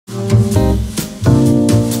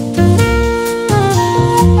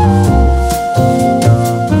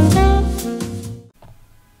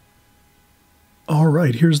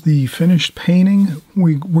right, here's the finished painting.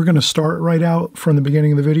 We're going to start right out from the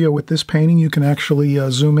beginning of the video with this painting. You can actually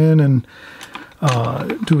zoom in and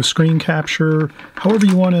do a screen capture. However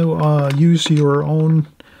you want to use your own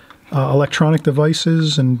electronic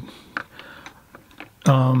devices and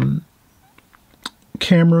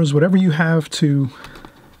cameras, whatever you have to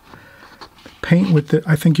paint with it.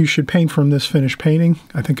 I think you should paint from this finished painting.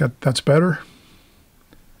 I think that's better.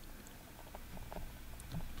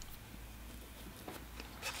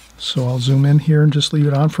 So I'll zoom in here and just leave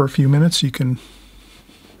it on for a few minutes. You can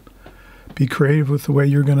be creative with the way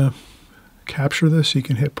you're going to capture this. You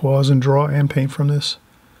can hit pause and draw and paint from this.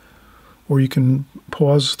 Or you can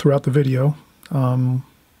pause throughout the video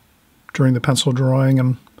during the pencil drawing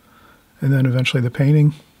and then eventually the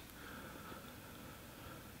painting.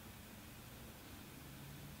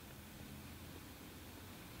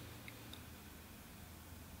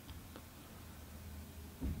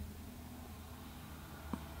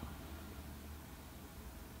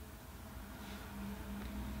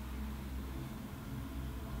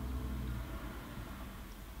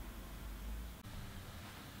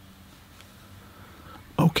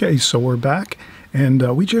 Okay, so we're back,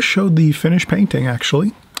 and we just showed the finished painting,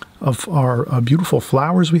 actually, of our beautiful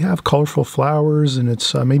flowers we have, colorful flowers, and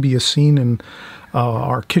it's maybe a scene in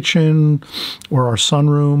our kitchen or our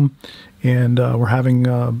sunroom, and we're having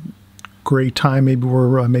a great time. Maybe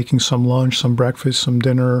we're making some lunch, some breakfast, some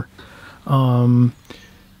dinner.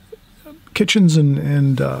 Kitchens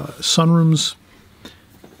and sunrooms,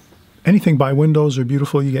 anything by windows are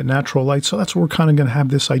beautiful. You get natural light, so that's what we're kind of going to have,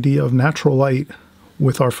 this idea of natural light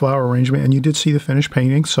with our flower arrangement. And you did see the finished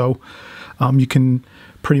painting, so you can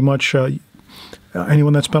pretty much,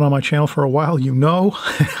 anyone that's been on my channel for a while, you know,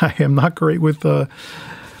 I am not great with all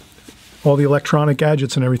the electronic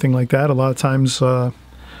gadgets and everything like that. A lot of times my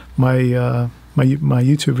YouTube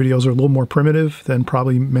videos are a little more primitive than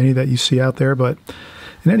probably many that you see out there, but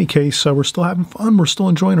in any case, we're still having fun, we're still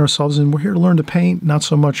enjoying ourselves, and we're here to learn to paint, not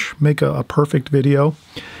so much make a perfect video.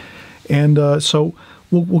 And so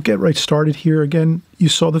we'll get right started here. Again, you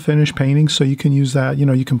saw the finished painting, so you can use that. You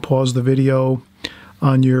know, you can pause the video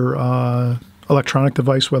on your electronic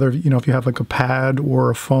device, whether, you know, if you have like a pad or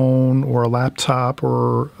a phone or a laptop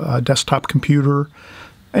or a desktop computer,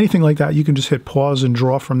 anything like that, you can just hit pause and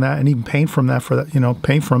draw from that, and even paint from that, you know,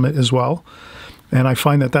 paint from it as well. And I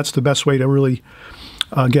find that that's the best way to really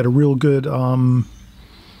get a real good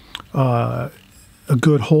a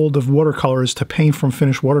good hold of watercolor, is to paint from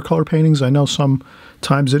finished watercolor paintings. I know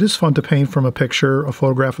sometimes it is fun to paint from a picture, a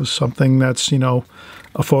photograph of something that's, you know,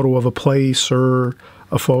 a photo of a place or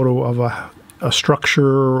a photo of a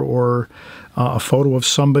structure or a photo of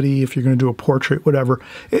somebody, if you're going to do a portrait, whatever.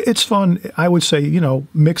 It's fun. I would say, you know,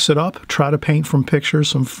 mix it up. Try to paint from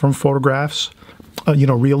pictures, from photographs, you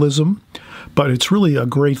know, realism. But it's really a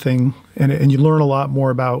great thing, and you learn a lot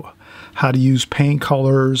more about how to use paint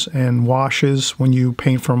colors and washes when you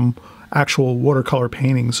paint from actual watercolor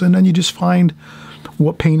paintings. And then you just find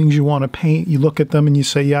what paintings you want to paint. You look at them and you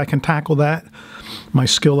say, yeah, I can tackle that. My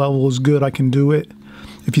skill level is good. I can do it.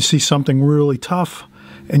 If you see something really tough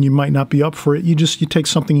and you might not be up for it, you take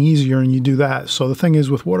something easier and you do that. So the thing is,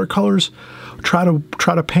 with watercolors, try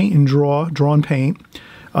to paint and draw and paint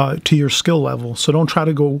to your skill level. So don't try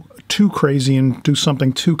to go too crazy and do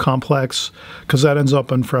something too complex, because that ends up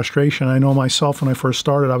in frustration. I know myself, when I first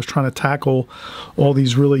started, I was trying to tackle all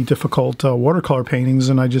these really difficult watercolor paintings,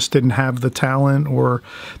 and I just didn't have the talent or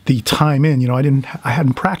the time in. You know, I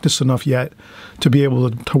hadn't practiced enough yet to be able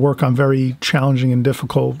to work on very challenging and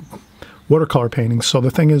difficult watercolor paintings. So the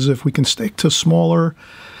thing is, if we can stick to smaller,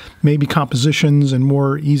 maybe compositions and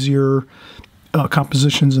more easier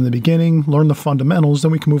compositions in the beginning, learn the fundamentals,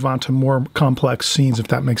 then we can move on to more complex scenes, if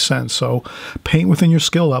that makes sense. So paint within your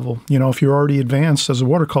skill level. You know, if you're already advanced as a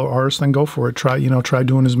watercolor artist, then go for it. Try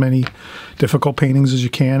doing as many difficult paintings as you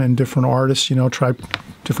can, and different artists, you know, try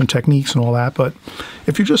different techniques and all that. But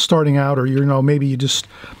if you're just starting out, or, you know, maybe you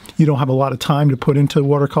don't have a lot of time to put into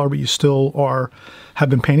watercolor, but you still have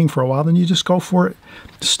been painting for a while, then you just go for it.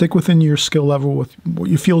 Stick within your skill level with what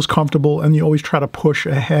you feel is comfortable, and you always try to push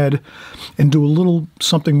ahead and do a little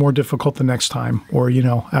something more difficult the next time. Or, you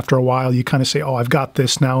know, after a while, you kind of say, oh, I've got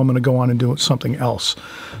this, now I'm going to go on and do something else.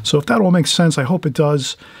 So if that all makes sense, I hope it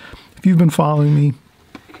does. If you've been following me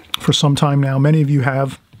for some time now, many of you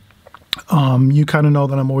have, you kind of know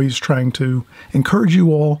that I'm always trying to encourage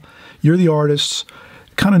you all. You're the artists.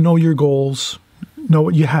 Kind of know your goals, know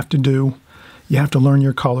what you have to do. You have to learn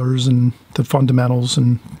your colors and the fundamentals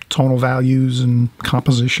and tonal values and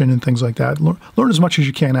composition and things like that. Learn as much as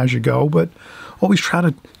you can as you go, but always try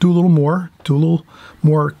to do a little more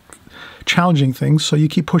challenging things. So you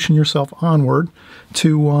keep pushing yourself onward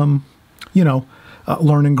to,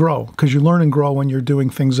 learn and grow, because you learn and grow when you're doing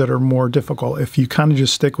things that are more difficult. If you kind of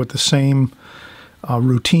just stick with the same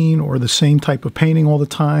routine or the same type of painting all the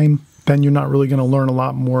time, then you're not really going to learn a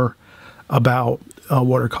lot more about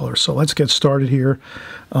watercolor. So let's get started here.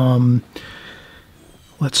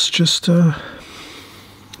 Let's just,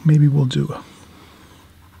 maybe we'll do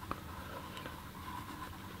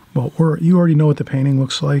you already know what the painting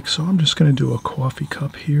looks like, so I'm just going to do a coffee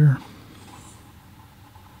cup here.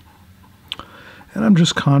 And I'm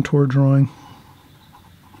just contour drawing.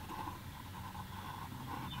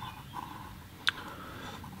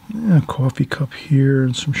 Yeah, coffee cup here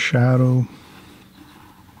and some shadow.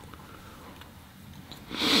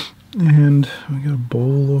 And we got a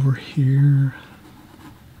bowl over here.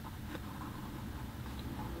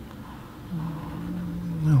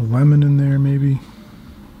 A lemon in there maybe.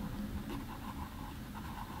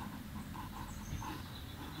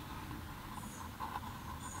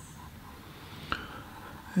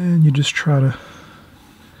 And you just try to,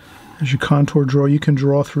 as you contour draw, you can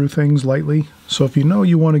draw through things lightly. So if you know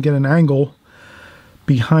you want to get an angle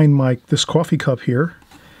behind this coffee cup here,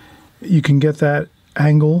 you can get that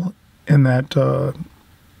angle and that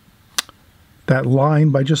line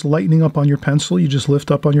by just lightening up on your pencil. You just lift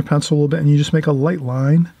up on your pencil a little bit and you just make a light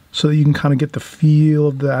line so that you can kind of get the feel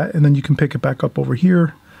of that, and then you can pick it back up over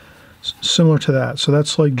here, similar to that. So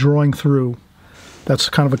that's like drawing through. That's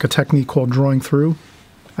kind of like a technique called drawing through.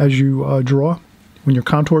 As you draw, when you're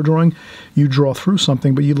contour drawing, you draw through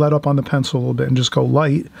something, but you let up on the pencil a little bit and just go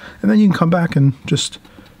light, and then you can come back and just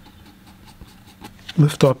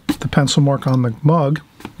lift up the pencil mark on the mug,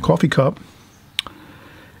 coffee cup,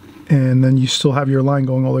 and then you still have your line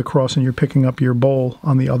going all the way across, and you're picking up your bowl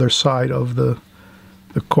on the other side of the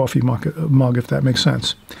coffee mug, if that makes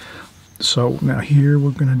sense. So now here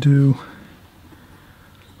we're going to do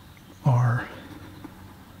our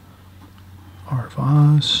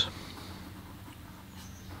vase,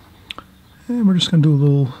 and we're just going to do a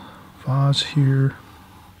little vase here.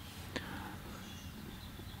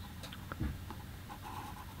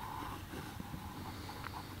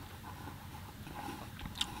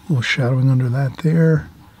 A little shadowing under that there,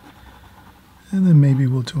 and then maybe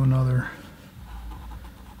we'll do another.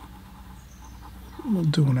 We'll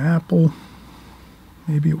do an apple,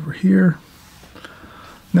 maybe over here.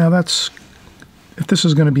 Now that's, if this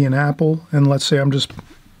is going to be an apple, and let's say I'm just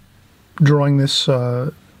drawing this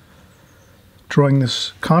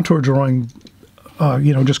contour drawing,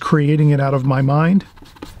 just creating it out of my mind,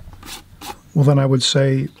 well then I would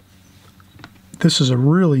say this is a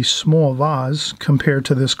really small vase compared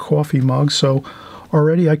to this coffee mug. So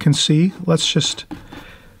already I can see,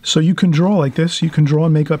 so you can draw like this, you can draw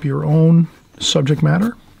and make up your own subject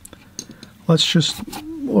matter. Let's just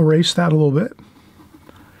erase that a little bit,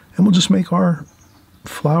 and we'll just make our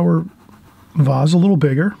flower vase a little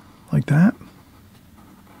bigger, like that.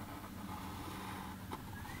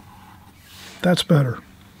 That's better.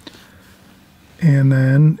 And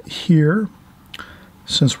then here,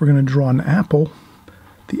 since we're going to draw an apple,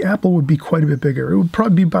 the apple would be quite a bit bigger. It would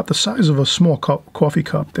probably be about the size of a small coffee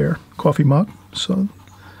cup there, coffee mug. So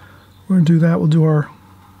we're going to do that. We'll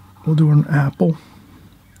do an apple.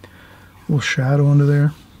 A little shadow under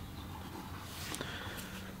there.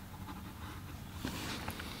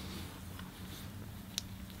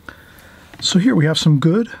 So here we have some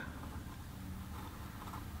good,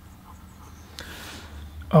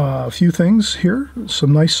 a few things here,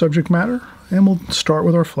 some nice subject matter, and we'll start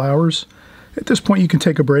with our flowers. At this point you can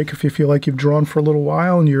take a break if you feel like you've drawn for a little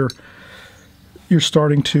while and you're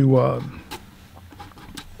starting to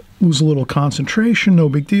lose a little concentration. No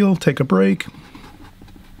big deal, take a break,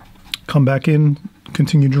 come back in,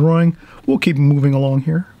 continue drawing. We'll keep moving along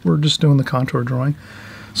here. We're just doing the contour drawing.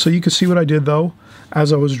 So you can see what I did though.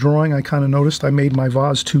 As I was drawing, I kind of noticed I made my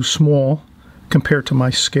vase too small compared to my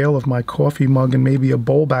scale of my coffee mug, and maybe a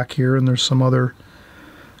bowl back here, and there's some other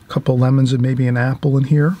couple lemons and maybe an apple in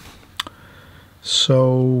here.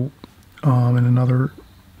 So, and another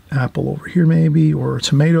apple over here maybe, or a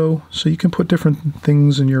tomato. So you can put different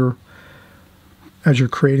things in as you're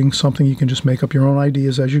creating something, you can just make up your own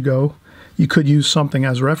ideas as you go. You could use something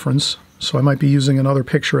as reference. So I might be using another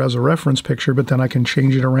picture as a reference picture, but then I can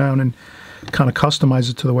change it around and kind of customize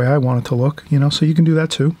it to the way I want it to look, so you can do that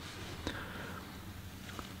too.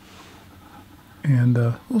 And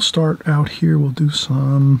we'll start out here. We'll do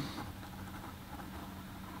some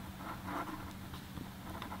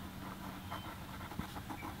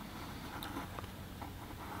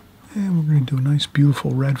and we're going to do a nice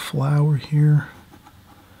beautiful red flower here,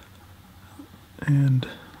 and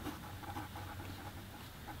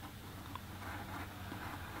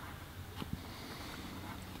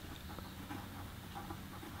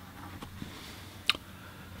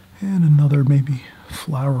And another maybe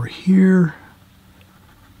flower here.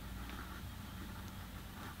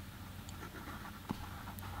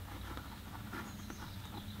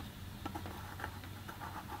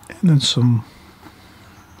 And then some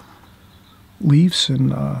leaves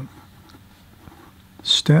and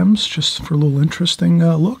stems, just for a little interesting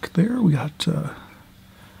look there. We got, and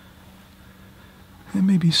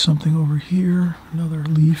maybe something over here, another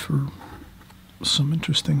leaf or some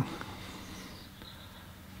interesting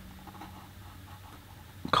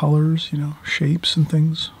colors, you know, shapes and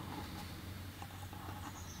things.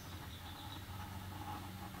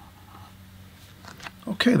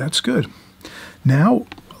 Okay, that's good. Now,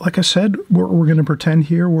 like I said, we're going to pretend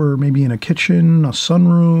here we're maybe in a kitchen, a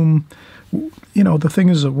sunroom. You know, the thing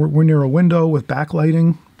is that we're near a window with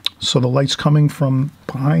backlighting, so the light's coming from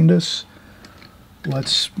behind us.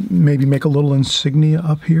 Let's maybe make a little insignia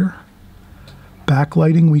up here.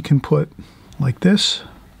 Backlighting we can put like this.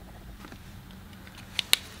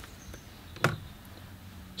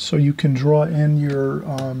 So you can draw in your,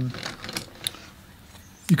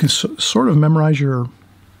 you can sort of memorize your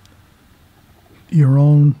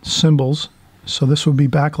own symbols. So this would be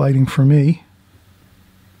backlighting for me,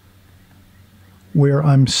 where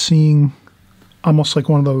I'm seeing almost like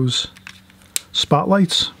one of those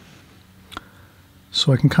spotlights.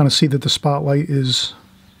 So I can kind of see that the spotlight is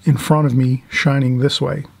in front of me shining this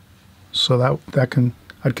way. So I'd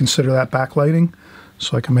consider that backlighting.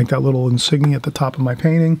 So I can make that little insignia at the top of my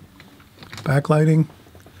painting, backlighting.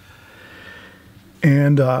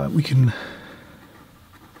 And we'll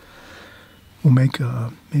make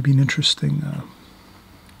maybe an interesting,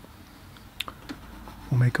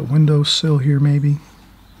 we'll make a windowsill here maybe.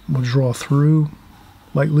 We'll draw through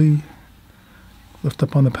lightly, lift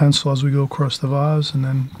up on the pencil as we go across the vase, and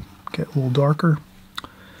then get a little darker.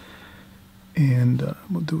 And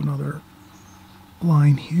we'll do another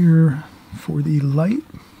line here for the light.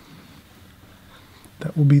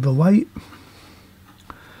 That will be the light.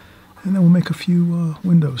 And then we'll make a few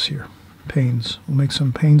windows here, panes. We'll make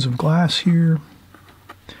some panes of glass here.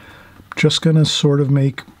 Just going to sort of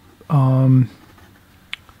make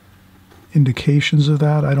indications of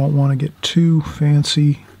that. I don't want to get too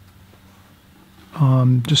fancy.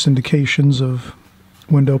 Just indications of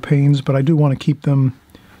window panes, but I do want to keep them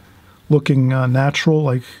looking natural,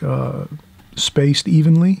 like spaced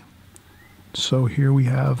evenly. So here we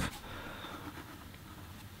have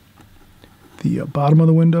the bottom of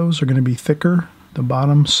the windows are going to be thicker. The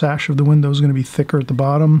bottom sash of the window is going to be thicker at the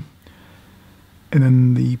bottom. And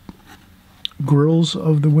then the grills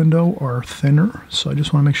of the window are thinner. So I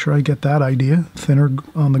just want to make sure I get that idea. Thinner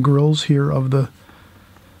on the grills here of the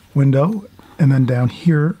window. And then down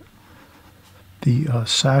here, the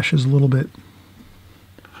sash is a little bit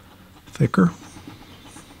thicker.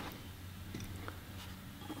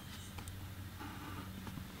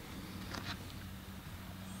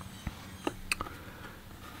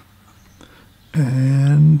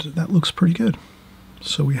 And that looks pretty good.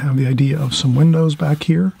 So we have the idea of some windows back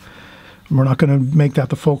here. We're not going to make that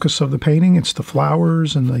the focus of the painting. It's the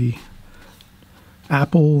flowers and the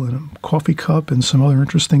apple and a coffee cup and some other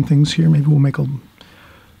interesting things here. Maybe we'll make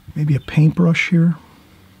maybe a paintbrush here.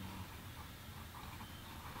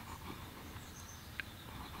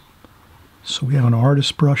 So we have an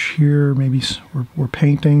artist brush here. Maybe we're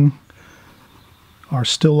painting our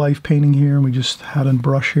still life painting here, and we just had a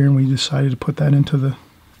brush here and we decided to put that into the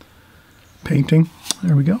painting.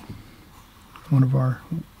 There we go. One of our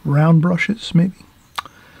round brushes maybe.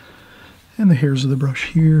 And the hairs of the brush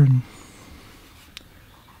here, and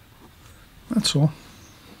that's all.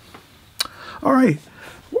 All right,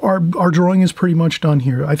 our drawing is pretty much done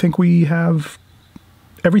here. I think we have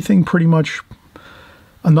everything pretty much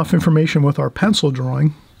enough information with our pencil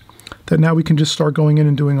drawing that now we can just start going in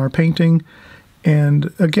and doing our painting.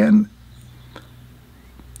 And again,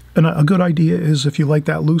 a good idea is if you like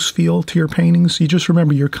that loose feel to your paintings, you just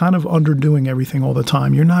remember you're kind of underdoing everything all the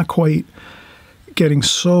time. You're not quite getting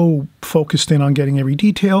so focused in on getting every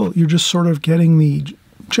detail. You're just sort of getting the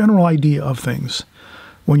general idea of things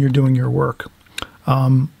when you're doing your work.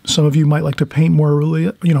 Some of you might like to paint more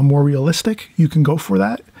realistic. You can go for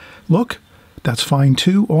that look. That's fine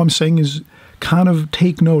too. All I'm saying is kind of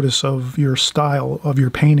take notice of your style of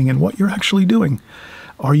your painting and what you're actually doing.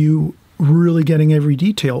 Are you really getting every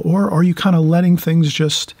detail, or are you kind of letting things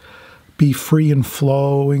just be free and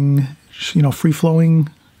flowing, free flowing?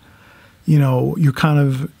 You're kind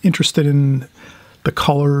of interested in the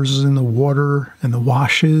colors and the water and the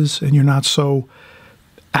washes, and you're not so,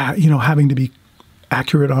 having to be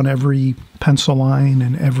accurate on every pencil line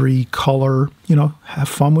and every color. Have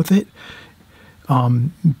fun with it.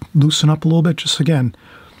 Loosen up a little bit. Just again,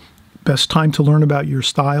 best time to learn about your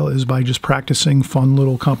style is by just practicing fun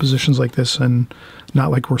little compositions like this, and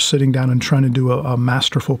not like we're sitting down and trying to do a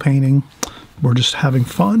masterful painting. We're just having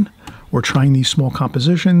fun. We're trying these small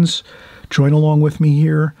compositions. Join along with me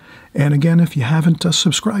here. And again, if you haven't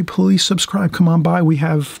subscribed, please subscribe. Come on by. We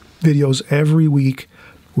have videos every week.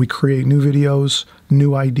 We create new videos,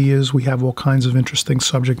 new ideas. We have all kinds of interesting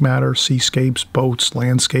subject matter, seascapes, boats,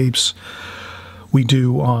 landscapes. We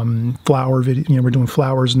do flower video. You know, we're doing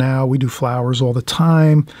flowers now. We do flowers all the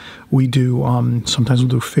time. We do, sometimes we'll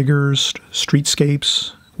do figures,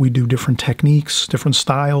 streetscapes. We do different techniques, different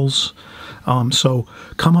styles. So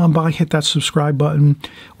come on by, hit that subscribe button.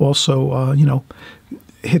 Also, you know,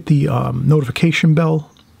 hit the notification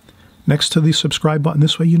bell next to the subscribe button.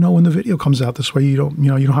 This way you know when the video comes out. This way you don't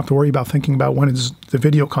have to worry about thinking about when is the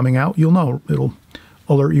video coming out. You'll know. It'll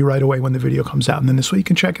alert you right away when the video comes out. And then this way you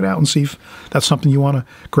can check it out and see if that's something you want to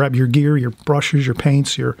grab your gear, your brushes, your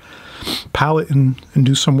paints, your palette, and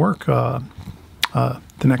do some work the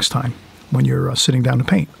next time when you're sitting down to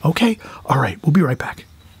paint. Okay? All right. We'll be right back.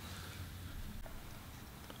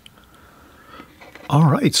 All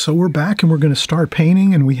right, so we're back and we're going to start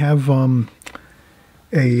painting, and we have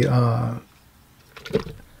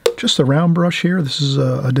just a round brush here. This is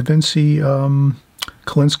a Da Vinci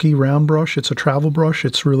Kolinsky round brush. It's a travel brush.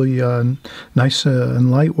 It's really nice and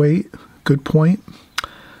lightweight. Good point.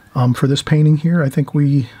 For this painting here, I think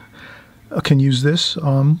we can use this.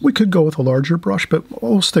 We could go with a larger brush, but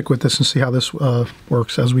we'll stick with this and see how this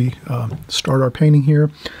works as we start our painting here.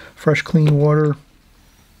 Fresh, clean water.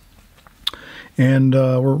 And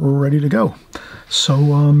we're ready to go. So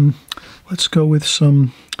let's go with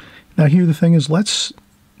some. Now here the thing is, let's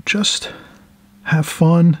just have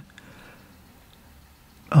fun.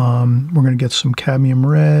 We're going to get some cadmium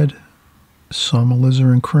red, some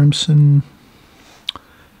alizarin crimson,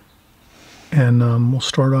 and we'll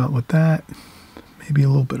start out with that. Maybe a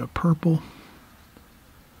little bit of purple.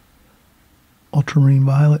 Ultramarine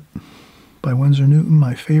violet by Winsor Newton,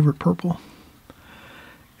 my favorite purple.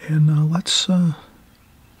 And let's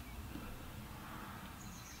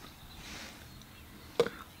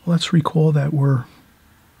recall that we're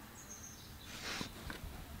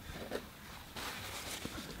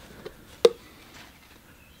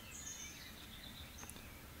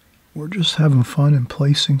just having fun and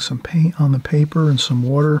placing some paint on the paper and some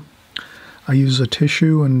water. I use a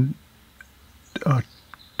tissue and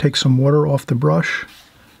take some water off the brush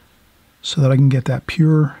so that I can get that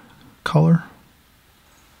pure color.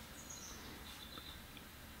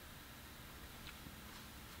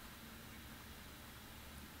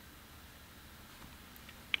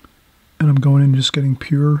 And I'm going in and just getting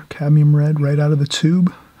pure cadmium red right out of the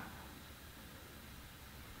tube.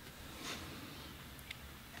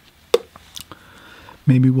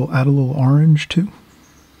 Maybe we'll add a little orange too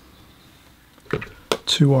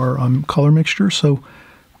to our color mixture. So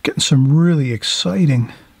getting some really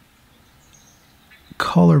exciting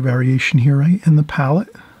color variation here, right, in the palette.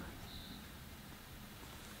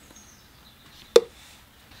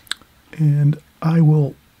 And I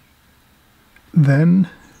will then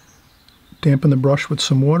dampen the brush with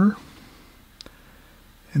some water,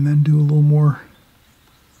 and then do a little more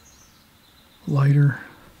lighter.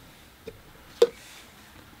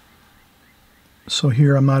 So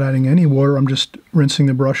here I'm not adding any water, I'm just rinsing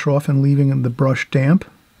the brush off and leaving the brush damp.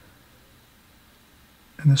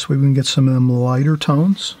 And this way we can get some of them lighter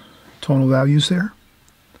tones, tonal values there.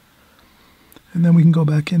 And then we can go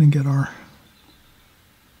back in and get our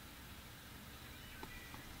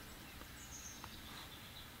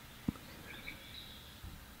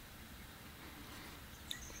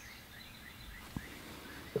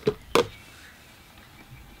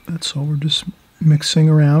so we're just mixing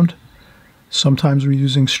around. Sometimes we're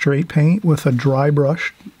using straight paint with a dry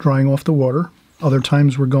brush, drying off the water. Other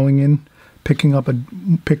times we're going in,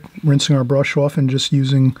 rinsing our brush off and just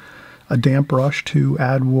using a damp brush to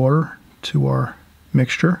add water to our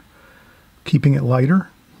mixture, keeping it lighter.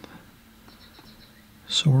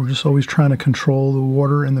 So we're just always trying to control the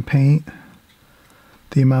water in the paint,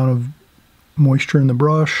 the amount of moisture in the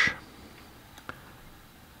brush.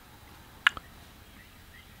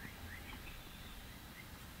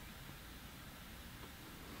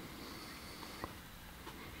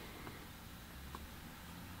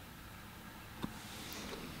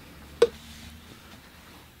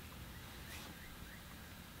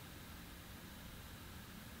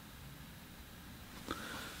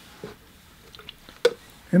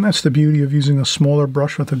 And that's the beauty of using a smaller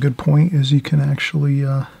brush with a good point, is you can actually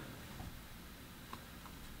you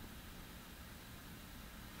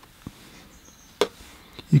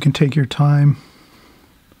can take your time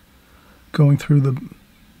going through the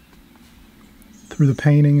through the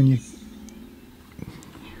painting, and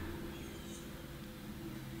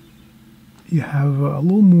you have a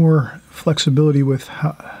little more flexibility with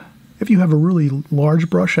how, if you have a really large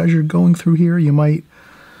brush as you're going through here, you might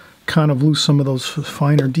kind of lose some of those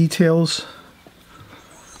finer details.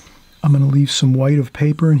 I'm going to leave some white of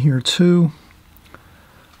paper in here too.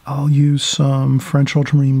 I'll use some French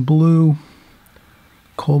ultramarine blue,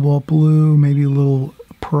 cobalt blue, maybe a little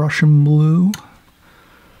Prussian blue,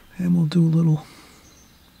 and we'll do a little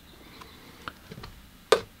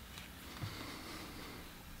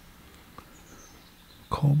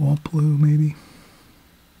cobalt blue maybe.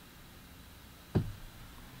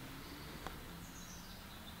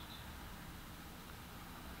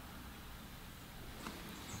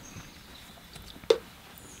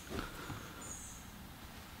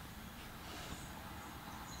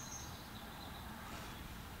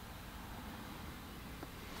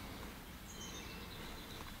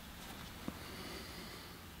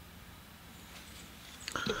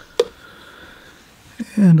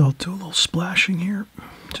 And I'll do a little splashing here.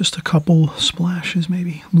 Just a couple splashes,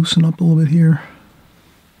 maybe loosen up a little bit here.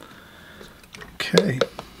 Okay.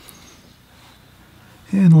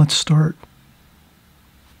 And let's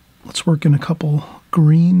work in a couple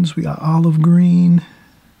greens. We got olive green,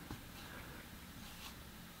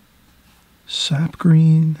 sap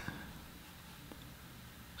green,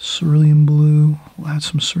 cerulean blue. We'll add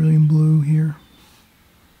some cerulean blue here.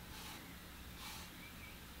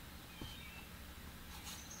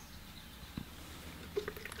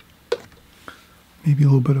 Maybe a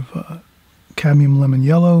little bit of cadmium lemon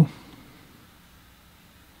yellow.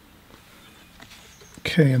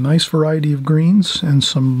 Okay, a nice variety of greens and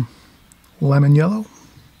some lemon yellow.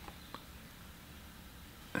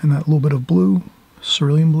 And that little bit of blue,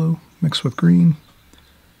 cerulean blue, mixed with green.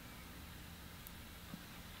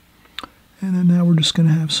 And then now we're just going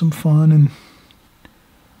to have some fun and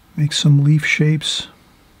make some leaf shapes.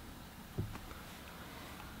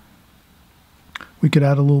 We could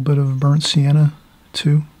add a little bit of burnt sienna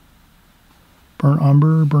too. Burnt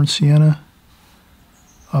umber, burnt sienna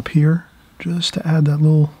up here, just to add that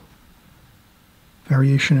little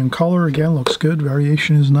variation in color. Again, looks good.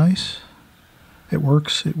 Variation is nice. It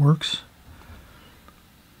works. It works.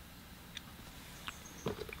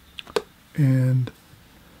 And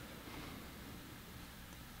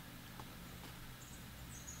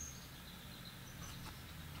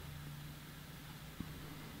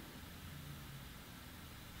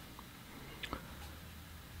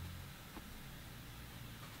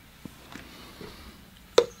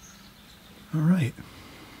all right.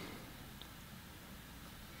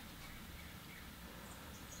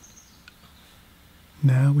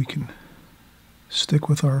 Now we can stick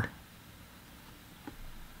with our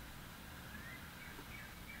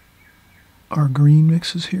green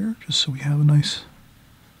mixes here, just so we have a nice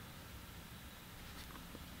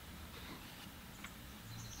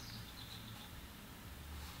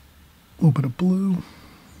little bit of blue.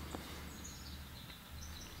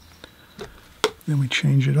 Then we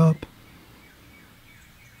change it up.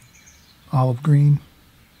 Olive green.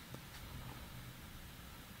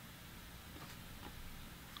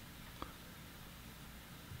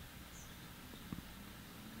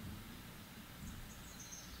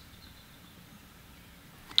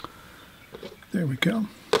 There we go.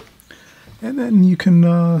 And then you can,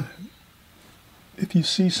 if you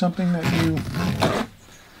see something that you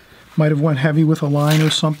might have went heavy with a line or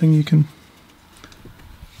something, you can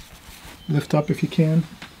lift up if you can.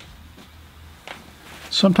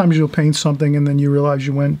 Sometimes you'll paint something and then you realize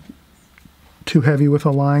you went too heavy with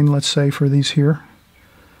a line, let's say for these here.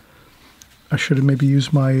 I should have maybe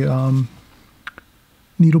used my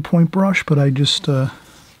needlepoint brush, but I just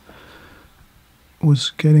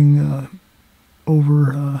was getting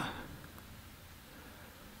over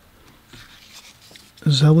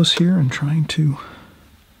zealous here and trying to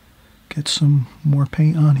get some more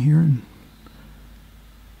paint on here,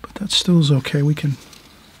 but that still is okay. We can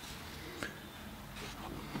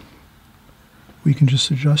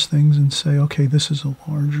just adjust things and say, okay, this is a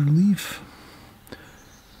larger leaf.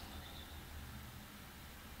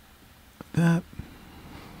 That.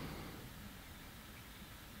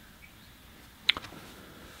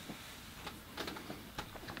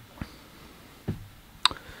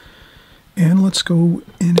 And let's go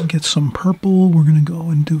in and get some purple. We're going to go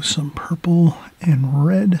and do some purple and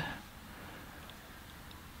red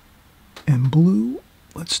and blue.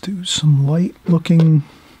 Let's do some light looking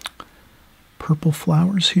purple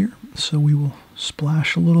flowers here. So we will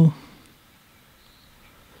splash a little.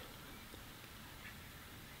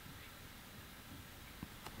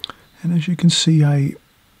 And as you can see, I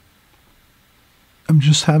I'm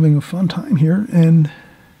just having a fun time here and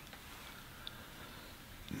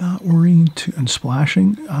not worrying and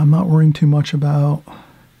splashing. I'm not worrying too much about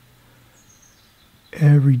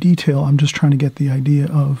every detail. I'm just trying to get the idea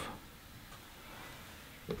of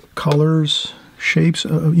colors, shapes,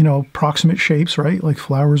 you know, approximate shapes, right? Like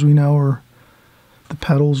flowers we know, or the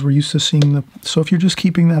petals we're used to seeing. So if you're just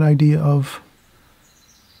keeping that idea of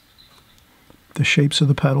the shapes of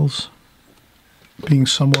the petals being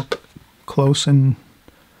somewhat close, and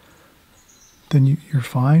then you're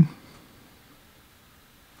fine.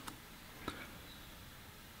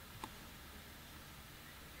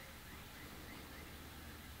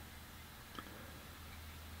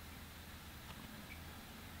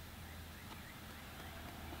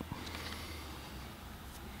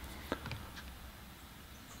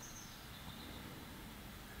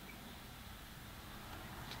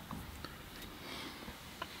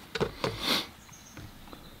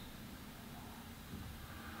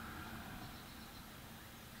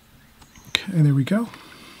 And there we go.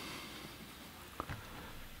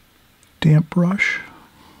 Damp brush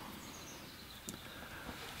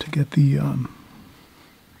to get the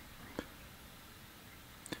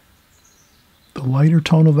lighter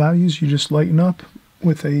tonal values. You just lighten up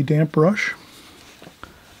with a damp brush.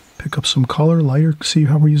 Pick up some color, lighter. See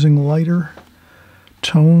how we're using lighter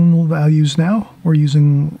tonal values now. We're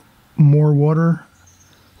using more water,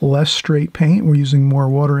 less straight paint. We're using more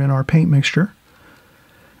water in our paint mixture.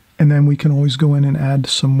 And then we can always go in and add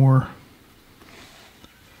some more.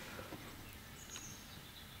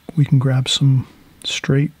 We can grab some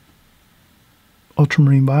straight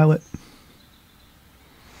ultramarine violet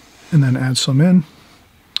and then add some in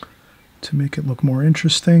to make it look more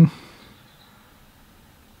interesting.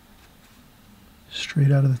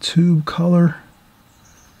 Straight out of the tube color,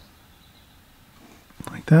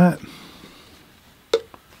 like that.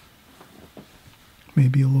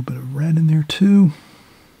 Maybe a little bit of red in there too.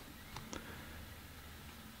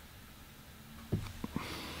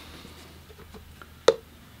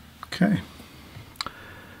 Okay,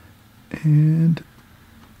 and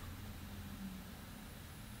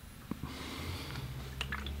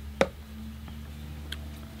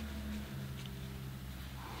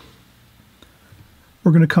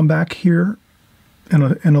we're going to come back here in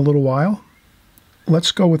a little while.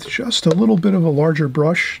 Let's go with just a little bit of a larger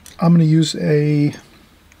brush. I'm going to use a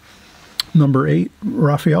number 8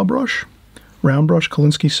 Raphael brush, round brush,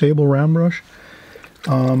 Kolinsky Sable round brush.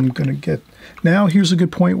 I'm going to get, now here's a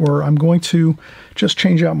good point where I'm going to just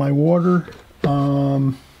change out my water.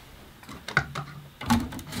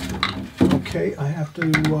 Okay, I have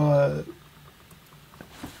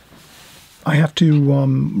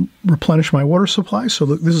to replenish my water supply, so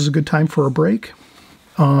this is a good time for a break.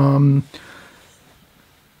 We've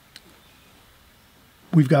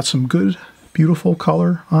got some good, beautiful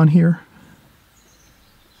color on here.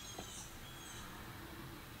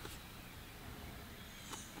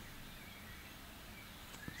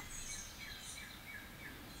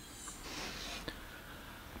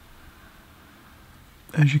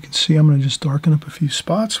 As you can see, I'm going to just darken up a few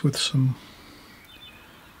spots with some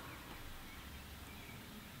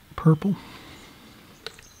purple.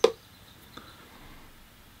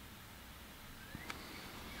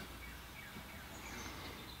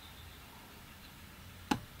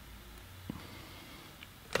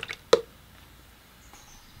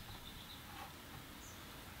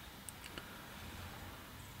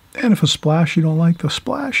 And if a splash you don't like the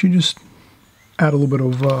splash, you just add a little bit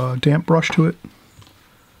of damp brush to it.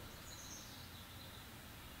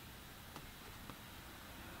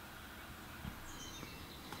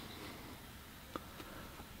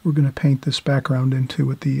 We're going to paint this background into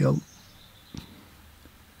with the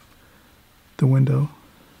window.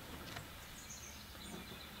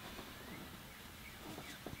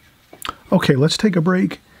 Okay, let's take a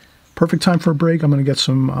break. Perfect time for a break. I'm going to get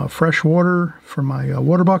some fresh water from my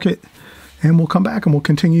water bucket, and we'll come back and we'll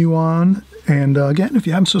continue on. And again, if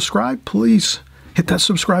you haven't subscribed, please hit that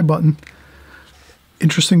subscribe button.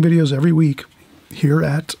 Interesting videos every week here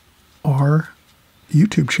at our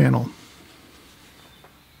YouTube channel.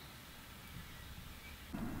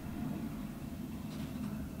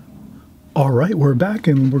 All right, we're back,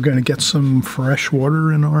 and we're going to get some fresh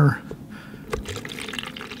water in our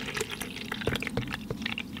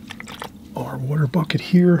water bucket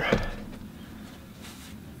here.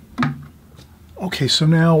 Okay, so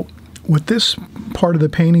now with this part of the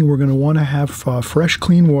painting, we're going to want to have fresh,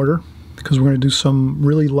 clean water, because we're going to do some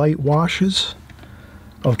really light washes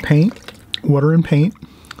of paint, water and paint.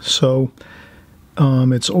 So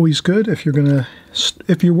it's always good if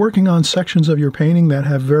you're working on sections of your painting that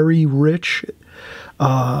have very rich,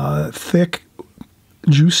 thick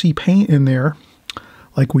juicy paint in there,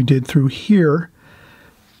 like we did through here,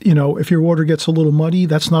 you know, if your water gets a little muddy,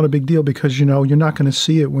 that's not a big deal because, you know, you're not going to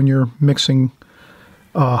see it when you're mixing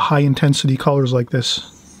high intensity colors like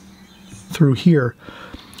this through here.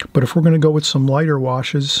 But if we're going to go with some lighter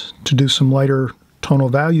washes to do some lighter tonal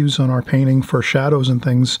values on our painting for shadows and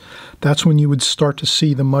things, that's when you would start to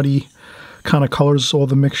see the muddy kind of colors, all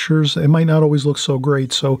the mixtures. It might not always look so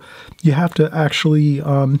great, so you have to actually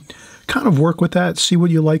kind of work with that, see what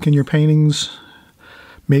you like in your paintings.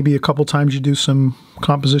 Maybe a couple times you do some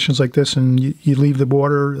compositions like this and you leave the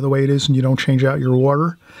water the way it is and you don't change out your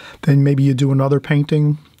water. Then maybe you do another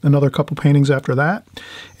painting, another couple paintings after that,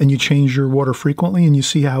 and you change your water frequently, and you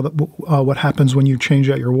see how what happens when you change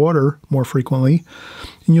out your water more frequently.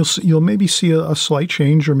 And you'll maybe see a slight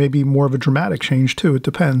change, or maybe more of a dramatic change too. It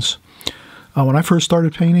depends. When I first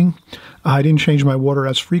started painting, I didn't change my water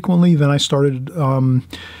as frequently. Then I started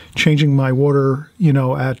changing my water, you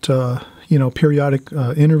know, at periodic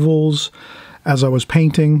intervals as I was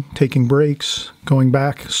painting, taking breaks, going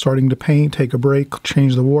back, starting to paint, take a break,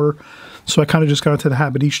 change the water. So I kind of just got into the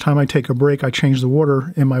habit. Each time I take a break, I change the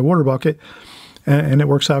water in my water bucket, and it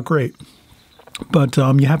works out great. But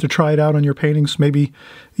you have to try it out on your paintings. Maybe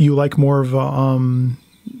you like more of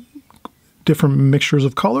different mixtures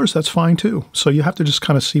of colors. That's fine too. So you have to just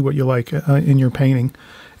kind of see what you like in your painting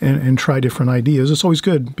and try different ideas. It's always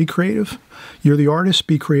good. Be creative. You're the artist.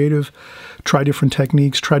 Be creative. Try different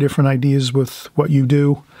techniques. Try different ideas with what you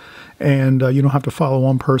do. And you don't have to follow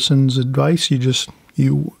one person's advice.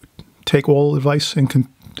 You take all advice into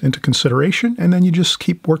consideration, and then you just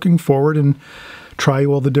keep working forward and try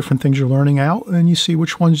all the different things you're learning out, and you see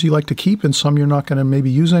which ones you like to keep and some you're not going to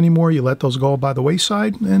maybe use anymore. You let those go by the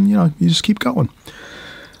wayside, and you just keep going.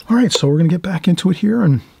 All right, so we're going to get back into it here,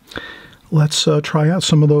 and let's try out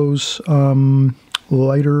some of those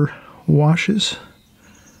lighter washes.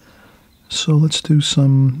 So let's do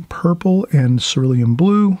some purple and cerulean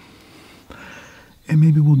blue, and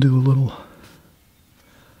maybe we'll do a little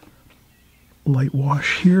light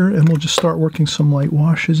wash here, and we'll just start working some light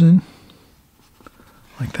washes in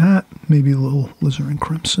like that. Maybe a little alizarin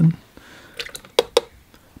crimson.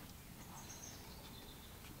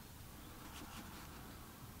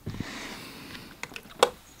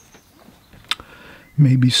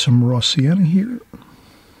 Maybe some raw sienna here.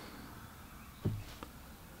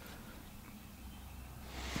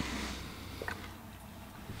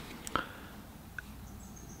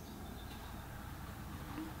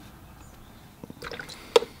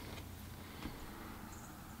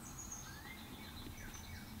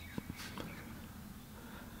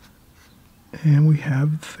 And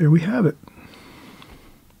there we have it.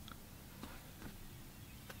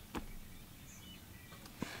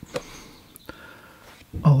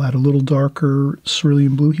 I'll add a little darker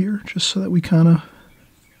cerulean blue here, just so that we kind of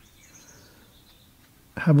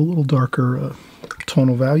have a little darker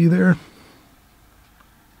tonal value there.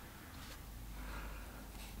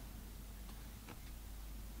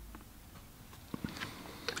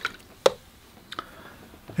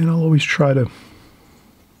 And I'll always try to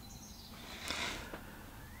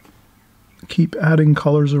keep adding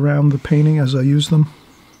colors around the painting as I use them.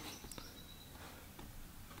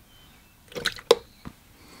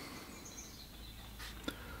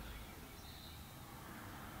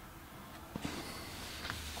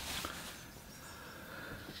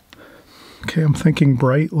 Okay, I'm thinking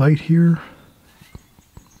bright light here,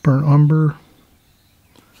 burnt umber,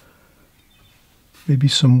 maybe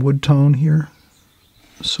some wood tone here.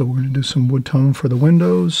 So we're going to do some wood tone for the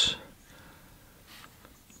windows.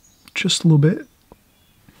 Just a little bit.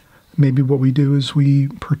 Maybe what we do is we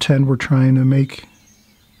pretend we're trying to make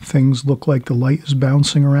things look like the light is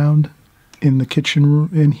bouncing around in the kitchen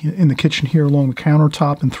in the kitchen here along the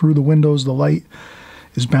countertop, and through the windows the light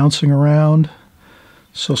is bouncing around.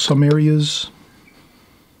 So some areas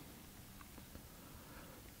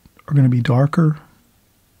are going to be darker,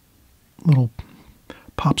 little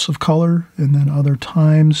pops of color, and then other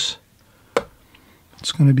times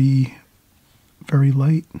it's going to be very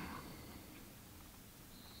light.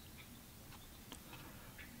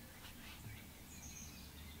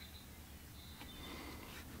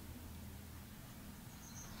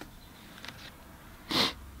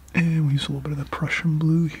 And we use a little bit of the Prussian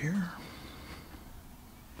blue here.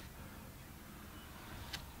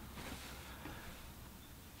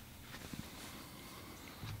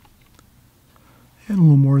 And a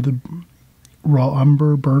little more of the raw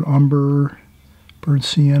umber, burnt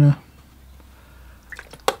sienna.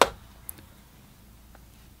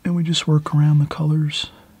 And we just work around the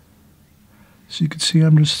colors. So you can see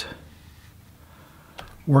I'm just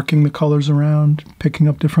working the colors around, picking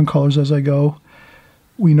up different colors as I go.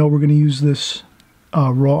 we know we're going to use this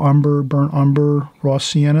raw umber, burnt umber, raw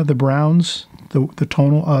sienna, the browns, the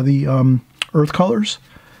tonal, the earth colors.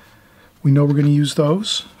 We know we're going to use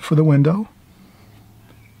those for the window.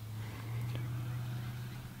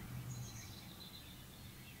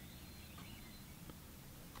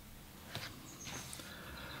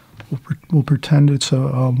 We'll pretend it's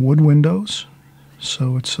a wood windows,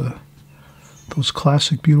 so it's those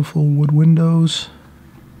classic beautiful wood windows.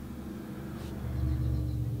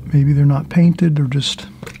 Maybe they're not painted, or just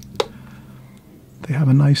they have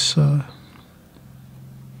a nice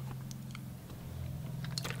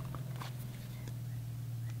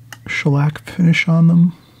shellac finish on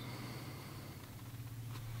them.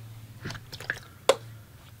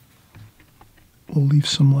 We'll leave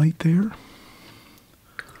some light there.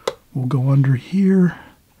 We'll go under here,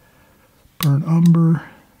 burnt umber.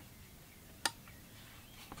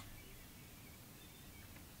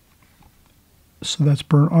 So that's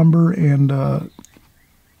burnt umber and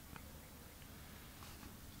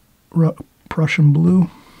Prussian blue.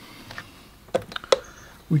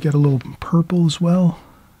 We get a little purple as well.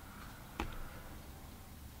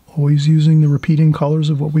 Always using the repeating colors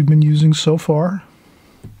of what we've been using so far.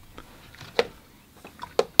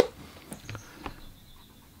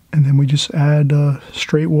 And then we just add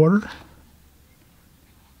straight water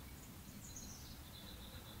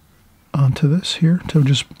onto this here to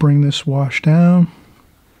just bring this wash down.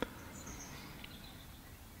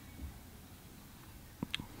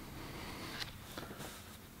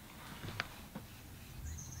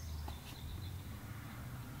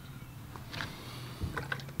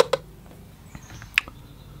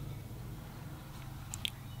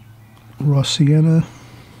 Raw sienna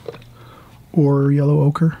or yellow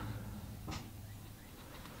ochre.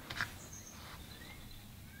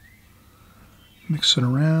 Mix it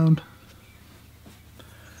around.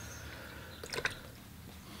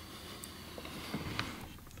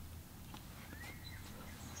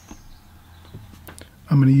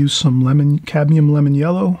 I'm going to use some cadmium lemon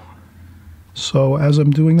yellow. So as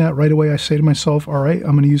I'm doing that, right away I say to myself, all right,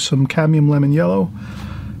 I'm going to use some cadmium lemon yellow.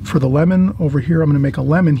 For the lemon over here, I'm going to make a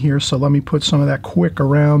lemon here, so let me put some of that quick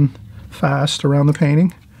around, fast around the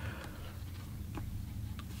painting.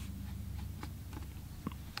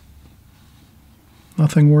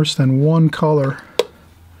 Nothing worse than one color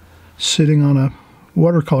sitting on a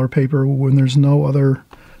watercolor paper when there's no other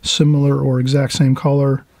similar or exact same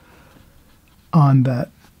color on that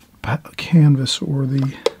canvas or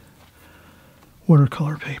the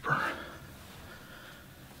watercolor paper.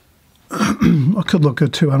 It could look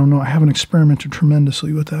good too. I don't know. I haven't experimented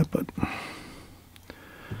tremendously with that, but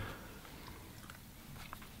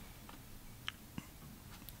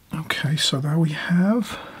okay, so now we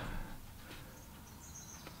have,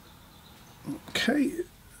 okay,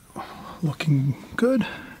 looking good.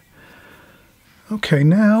 Okay,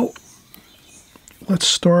 now let's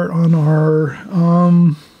start on our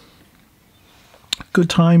good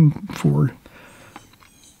time for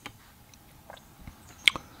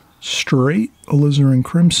straight alizarin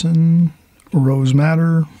crimson, rose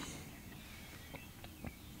madder.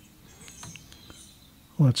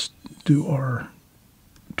 Let's do our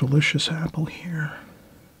delicious apple here.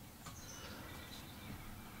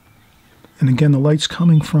 And again, the light's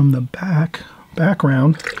coming from the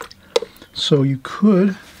background, so you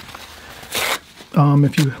could,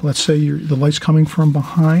 if you, let's say the light's coming from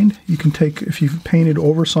behind, you can take, if you've painted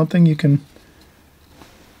over something, you can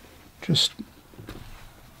just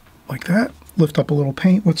like that, lift up a little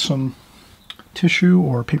paint with some tissue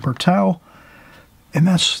or paper towel, and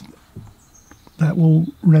that will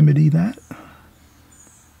remedy that.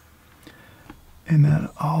 And then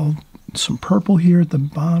some purple here at the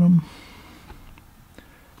bottom,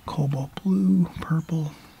 cobalt blue,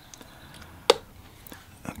 purple.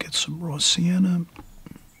 I'll get some raw sienna.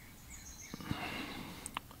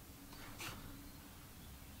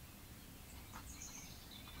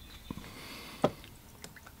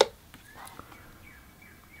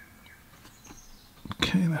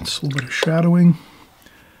 Okay, that's a little bit of shadowing.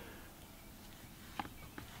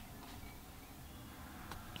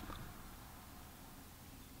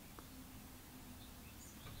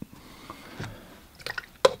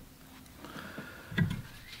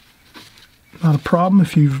 Not a problem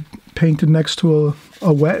if you've painted next to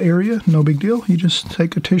a wet area, no big deal. You just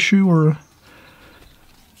take a tissue or a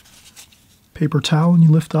paper towel and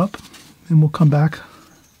you lift up, and we'll come back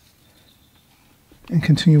and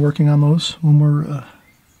continue working on those when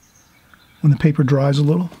the paper dries a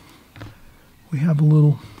little. We have a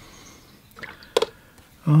little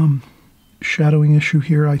shadowing issue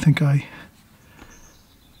here. I think I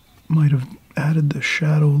might have added the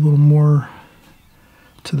shadow a little more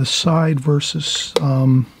to the side versus,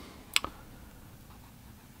 but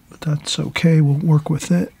that's okay, we'll work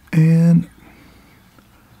with it. And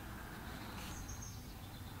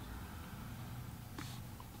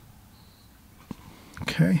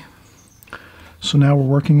okay, so now we're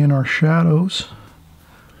working in our shadows.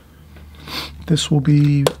 This will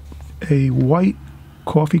be a white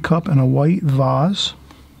coffee cup and a white vase.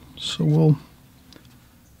 So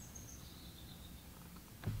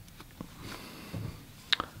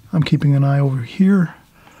I'm keeping an eye over here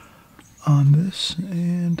on this,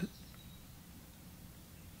 and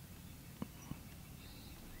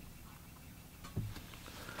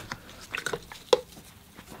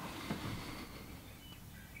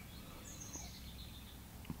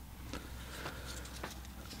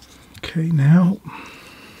okay, now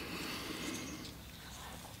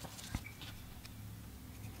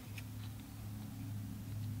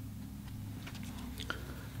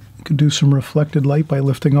you could do some reflected light by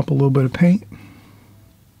lifting up a little bit of paint.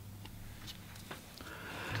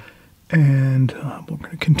 And we're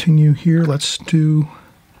going to continue here. Let's do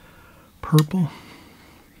purple.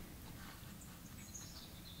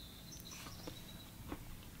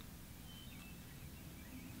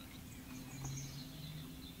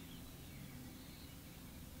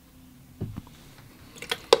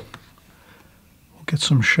 We'll get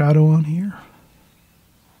some shadow on here.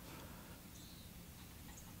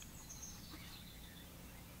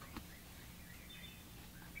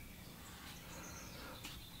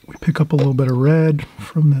 We pick up a little bit of red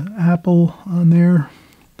from the apple on there.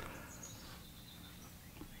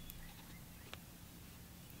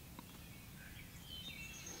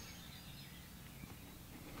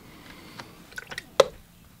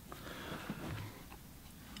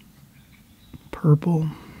 Purple.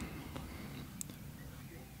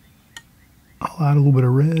 I'll add a little bit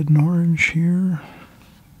of red and orange here.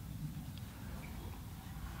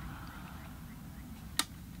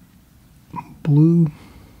 Blue.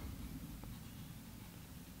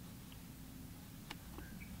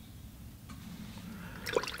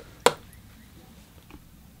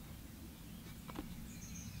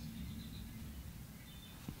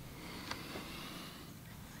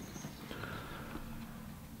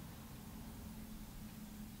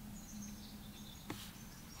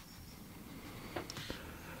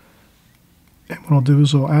 And what I'll do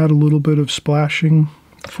is I'll add a little bit of splashing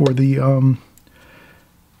for the,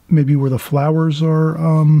 maybe where the flowers are,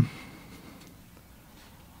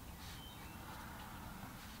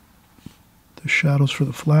 the shadows for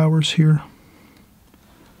the flowers here.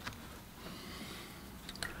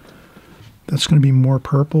 That's going to be more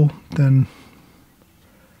purple than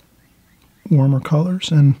warmer colors.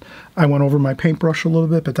 And I went over my paintbrush a little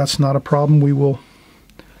bit, but that's not a problem. We will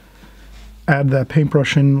add that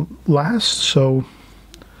paintbrush in last, so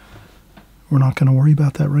we're not going to worry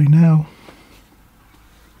about that right now.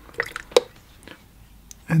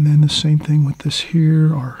 And then the same thing with this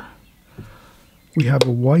here. We have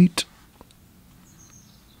a white.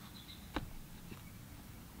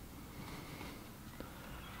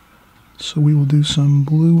 So we will do some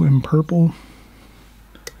blue and purple.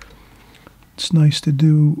 It's nice to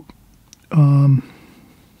do a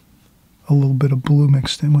little bit of blue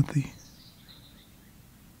mixed in with the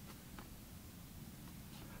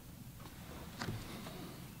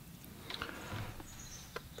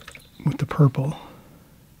purple.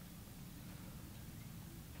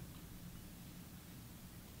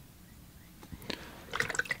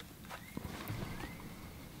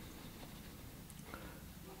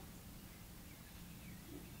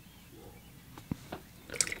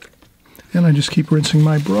 And I just keep rinsing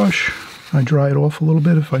my brush. I dry it off a little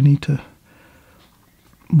bit if I need to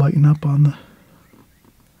lighten up on the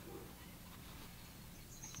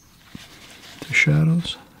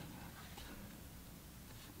shadows.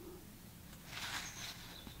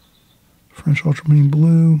 French ultramarine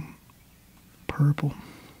blue, purple, a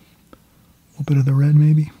little bit of the red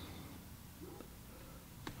maybe.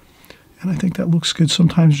 And I think that looks good.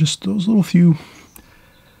 Sometimes just those little few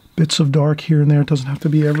bits of dark here and there. It doesn't have to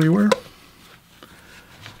be everywhere.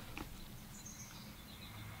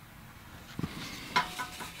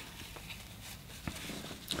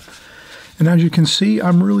 And as you can see,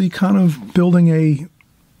 I'm really kind of building a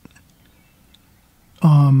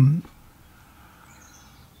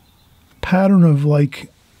pattern of like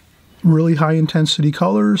really high intensity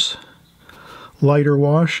colors, lighter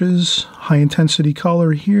washes, high intensity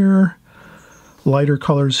color here, lighter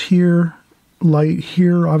colors here, light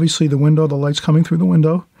here, obviously the window, the light's coming through the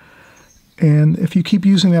window. And if you keep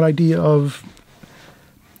using that idea of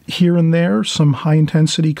here and there some high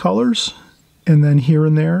intensity colors, and then here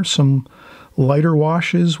and there some lighter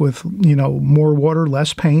washes with, you know, more water,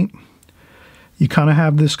 less paint. You kind of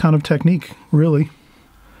have this kind of technique, really.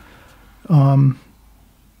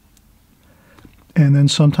 And then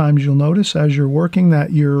sometimes you'll notice as you're working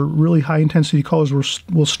that your really high intensity colors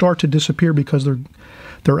will start to disappear because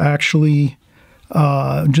they're actually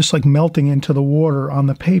just like melting into the water on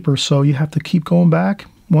the paper. So you have to keep going back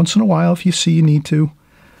once in a while if you see you need to.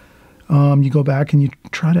 You go back and you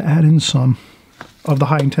try to add in some of the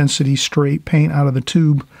high intensity straight paint out of the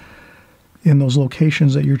tube in those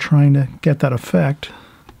locations that you're trying to get that effect.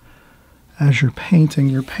 As you're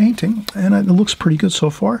painting, and it looks pretty good so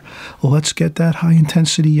far. Let's get that high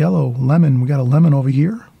intensity yellow, lemon. We got a lemon over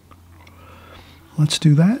here. Let's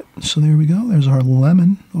do that. So there we go. There's our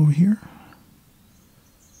lemon over here.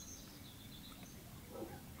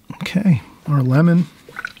 Okay, our lemon.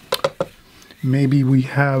 Maybe we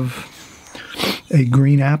have a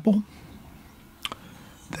green apple.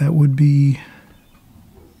 That would be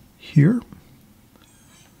here.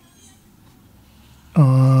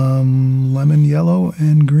 Lemon yellow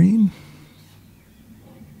and green.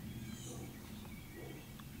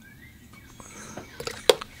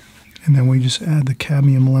 And then we just add the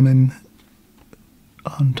cadmium lemon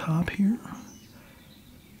on top here.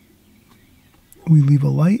 We leave a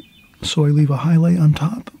light, so I leave a highlight on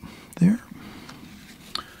top there.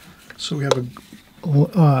 So we have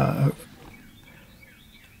a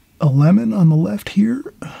lemon on the left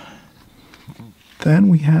here. Then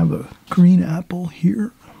we have a green apple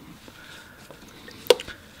here.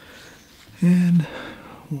 And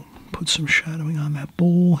we'll put some shadowing on that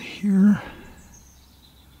bowl here.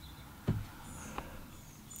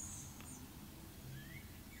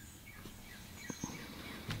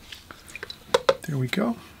 There we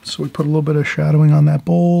go. So we put a little bit of shadowing on that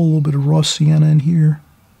bowl, a little bit of raw sienna in here.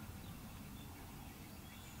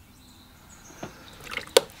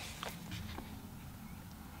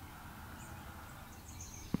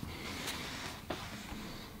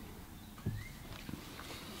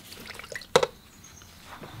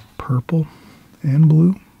 Purple and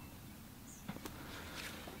blue.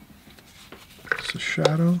 It's a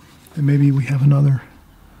shadow, and maybe we have another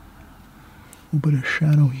little bit of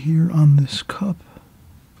shadow here on this cup.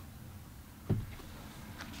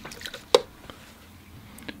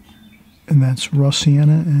 And that's raw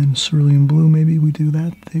sienna and cerulean blue. Maybe we do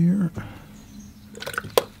that there.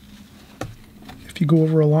 If you go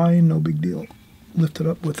over a line, no big deal. Lift it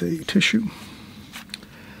up with a tissue.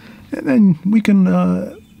 And then we can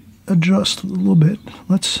adjust a little bit.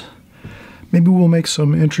 Maybe we'll make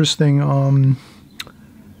some interesting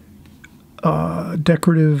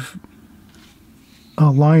decorative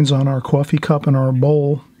lines on our coffee cup and our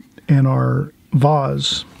bowl and our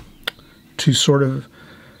vase to sort of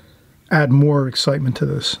add more excitement to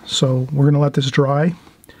this. So we're going to let this dry.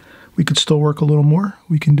 We could still work a little more.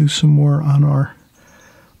 We can do some more on our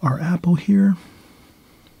apple here.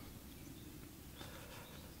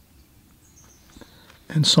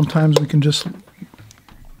 And sometimes we can just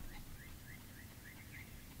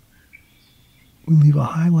leave a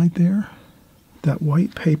highlight there. That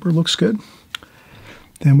white paper looks good.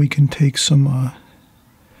 Then we can take some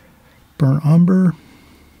burnt umber,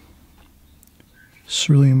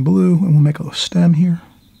 cerulean blue, and we'll make a stem here.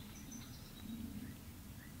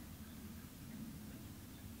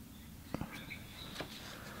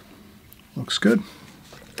 Looks good.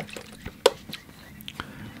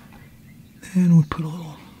 And we'll put a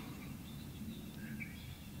little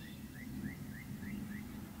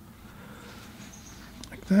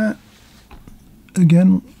like that.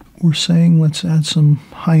 Again, we're saying let's add some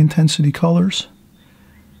high intensity colors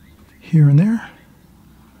here and there.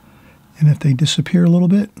 And if they disappear a little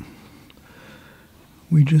bit,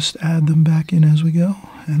 we just add them back in as we go.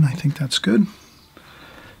 And I think that's good.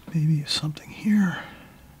 Maybe something here.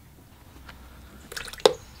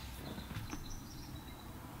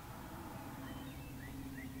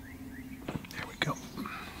 There we go.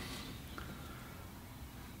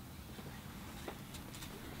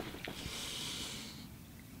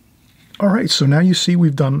 All right, so now you see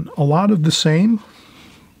we've done a lot of the same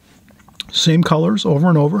colors over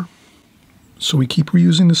and over. So we keep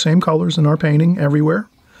reusing the same colors in our painting everywhere.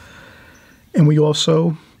 And we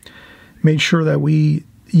also made sure that we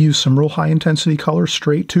use some real high intensity colors,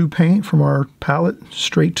 straight tube paint from our palette,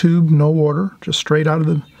 straight tube, no water, just straight out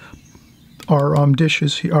of our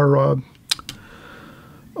dishes, our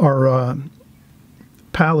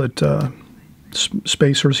palette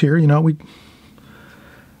spacers here. You know, we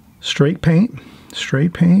straight paint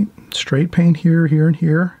here, here, and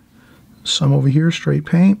here. Some over here, straight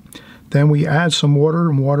paint. Then we add some water,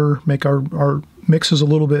 and water make our mixes a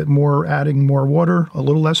little bit more, adding more water, a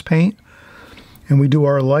little less paint. and we do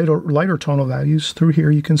our lighter tonal values through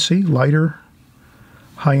here. You can see lighter,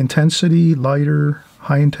 high intensity, lighter,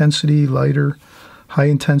 high intensity, lighter, high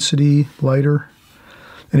intensity, lighter.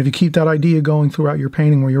 And if you keep that idea going throughout your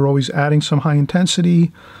painting where you're always adding some high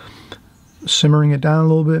intensity, simmering it down a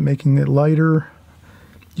little bit, making it lighter,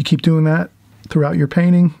 you keep doing that throughout your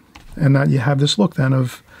painting, and that you have this look then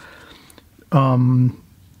of,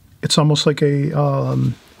 it's almost like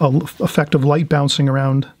a effect of light bouncing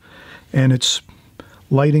around, and it's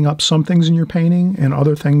lighting up some things in your painting, and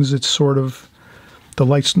other things it's sort of, the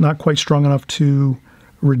light's not quite strong enough to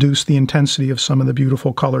reduce the intensity of some of the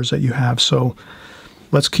beautiful colors that you have. So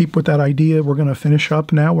let's keep with that idea. We're going to finish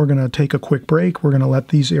up now. We're going to take a quick break. We're going to let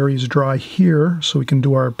these areas dry here so we can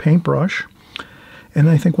do our paintbrush. And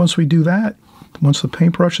I think once we do that, once the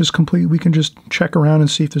paintbrush is complete, we can just check around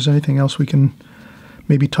and see if there's anything else we can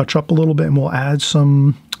maybe touch up a little bit, and we'll add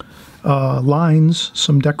some lines,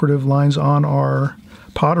 some decorative lines on our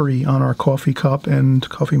pottery, on our coffee cup and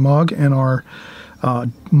coffee mug, and our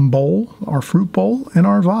bowl, our fruit bowl, and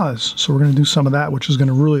our vase. So we're going to do some of that, which is going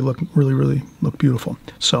to really look beautiful.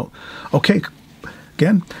 So, okay,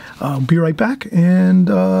 again, I'll be right back, and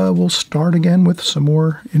we'll start again with some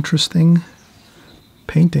more interesting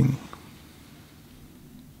painting.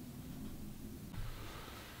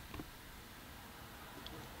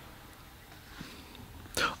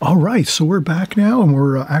 All right, so we're back now, and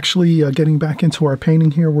we're actually getting back into our painting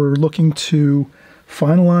here. We're looking to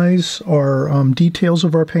finalize our details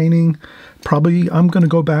of our painting. Probably I'm going to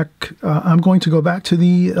go back to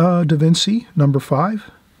the Da Vinci number 5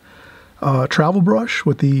 travel brush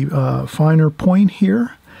with the finer point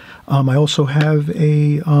here. I also have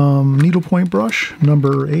a needlepoint brush,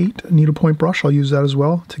 number 8 needlepoint brush. I'll use that as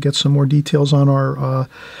well to get some more details on our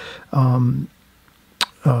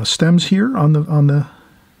stems here on the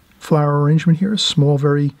flower arrangement here. Small,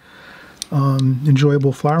 very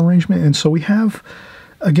enjoyable flower arrangement. And so we have,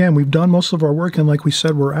 again, we've done most of our work, and like we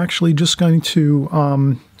said, we're actually just going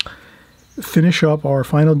to finish up our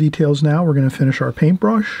final details now. We're going to finish our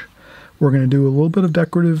paintbrush. We're going to do a little bit of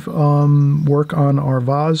decorative work on our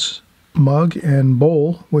vase, mug, and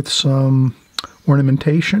bowl with some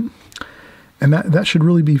ornamentation, and that should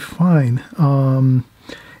really be fine. And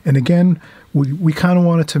again, we kind of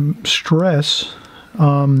wanted to stress,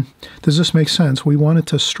 does this make sense? We wanted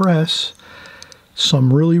to stress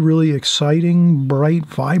some really exciting, bright,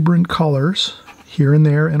 vibrant colors here and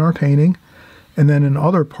there in our painting, and then in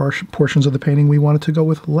other portions of the painting we wanted to go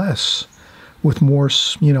with less, with more,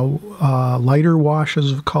 lighter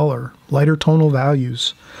washes of color, lighter tonal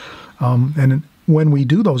values. And when we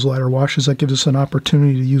do those lighter washes, that gives us an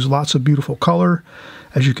opportunity to use lots of beautiful color.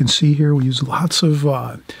 As you can see here, we use lots of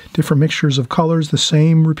different mixtures of colors, the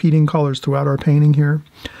same repeating colors throughout our painting here.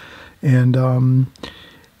 And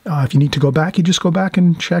if you need to go back, you just go back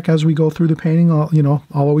and check as we go through the painting. I'll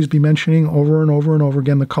always be mentioning over and over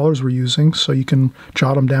again the colors we're using, so you can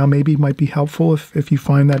jot them down. Maybe it might be helpful if you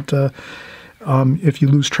find that if you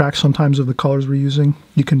lose track sometimes of the colors we're using,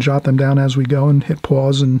 you can jot them down as we go and hit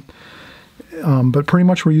pause. And but pretty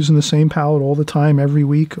much we're using the same palette all the time, every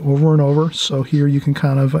week, over and over. So here you can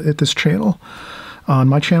kind of, at this channel, on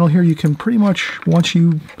my channel here, you can pretty much, once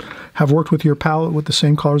you have worked with your palette with the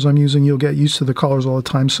same colors I'm using, you'll get used to the colors all the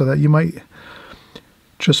time, so that you might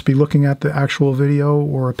just be looking at the actual video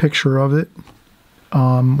or a picture of it.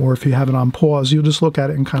 Or if you have it on pause, you'll just look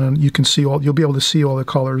at it and kind of, you'll be able to see all the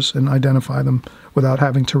colors and identify them without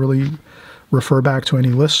having to really refer back to any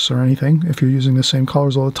lists or anything if you're using the same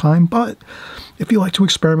colors all the time. But if you like to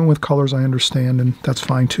experiment with colors, I understand, and that's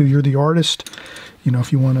fine too. You're the artist.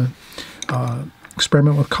 If you want to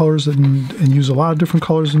experiment with colors and use a lot of different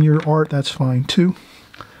colors in your art, that's fine too.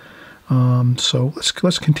 So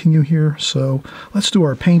let's continue here. So let's do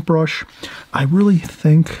our paintbrush. I really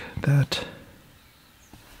think that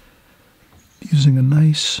using a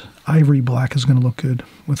nice ivory black is going to look good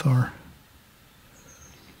with our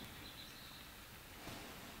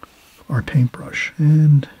paintbrush.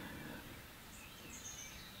 And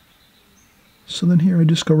so then here I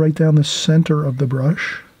just go right down the center of the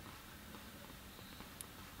brush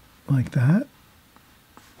like that.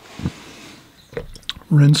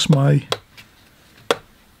 Rinse my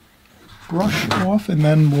brush off, and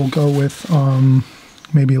then we'll go with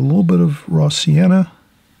maybe a little bit of raw sienna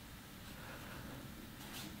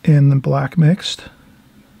and the black mixed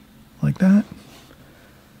like that.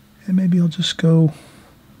 And maybe I'll just go,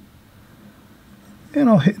 and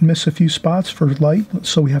I'll hit and miss a few spots for light,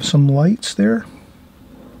 so we have some lights there.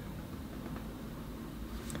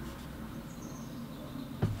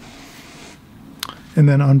 And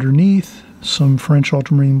then underneath, some French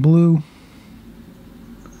ultramarine blue.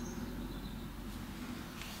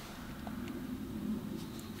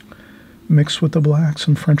 mix with the black,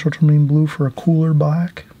 some French ultramarine blue for a cooler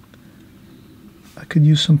black. I could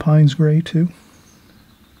use some Pines Gray too.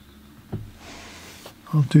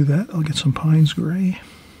 I'll do that. I'll get some Pines Gray.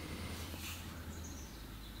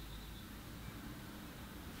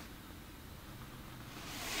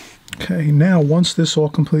 Okay, now once this all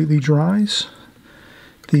completely dries,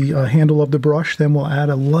 the handle of the brush, then we'll add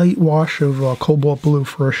a light wash of cobalt blue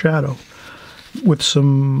for a shadow with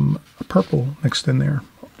some purple mixed in there,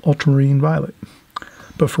 ultramarine violet.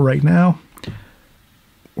 But for right now,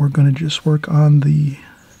 we're going to just work on the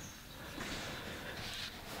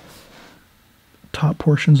top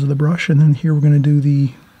portions of the brush, and then here we're going to do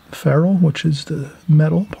the ferrule, which is the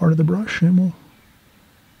metal part of the brush, and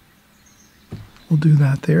we'll do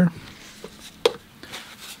that there.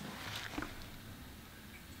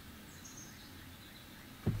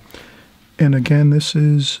 And again, this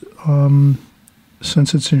is,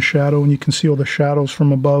 since it's in shadow and you can see all the shadows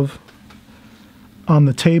from above on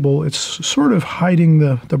the table, it's sort of hiding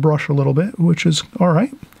the brush a little bit, which is all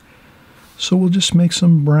right. So we'll just make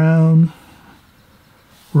some brown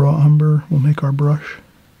raw umber. We'll make our brush.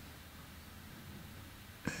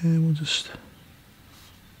 And we'll just...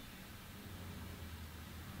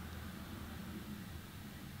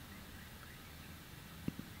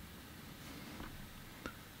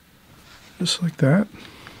 just like that.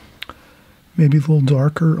 Maybe a little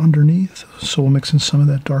darker underneath, so we'll mix in some of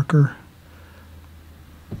that darker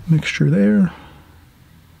mixture there.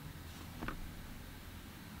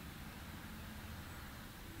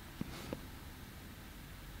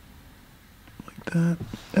 Like that.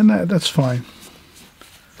 And that's fine.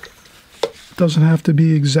 Doesn't have to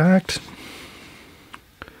be exact.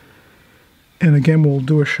 And again, we'll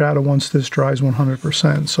do a shadow once this dries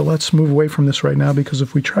 100%. So let's move away from this right now, because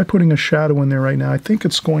if we try putting a shadow in there right now, I think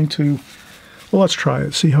it's going to... well, let's try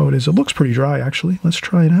it, see how it is. It looks pretty dry, actually. Let's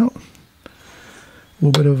try it out. A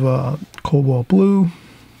little bit of cobalt blue, a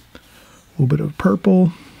little bit of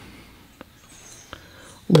purple,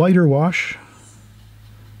 lighter wash,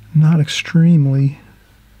 not extremely...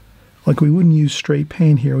 like we wouldn't use straight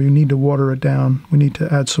paint here. We need to water it down. We need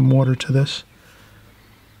to add some water to this.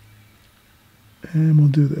 And we'll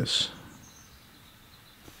do this.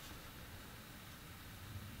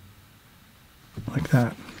 Like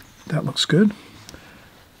that. That looks good.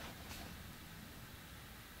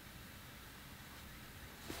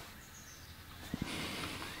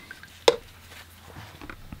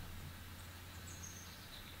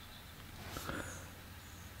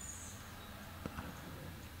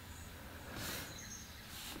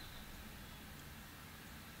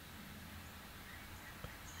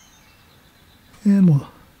 And we'll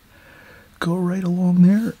go right along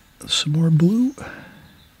there. Some more blue,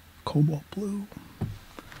 cobalt blue.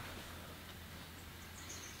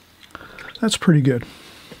 That's pretty good.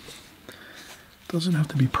 Doesn't have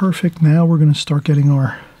to be perfect. Now we're going to start getting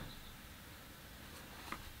our,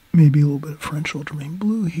 maybe a little bit of French ultramarine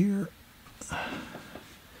blue here.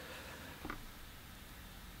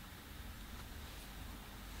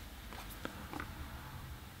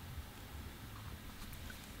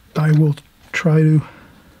 I will try to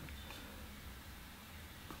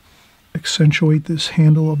accentuate this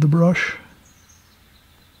handle of the brush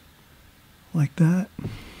like that,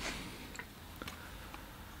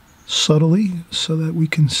 subtly, so that we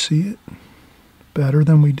can see it better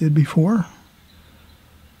than we did before.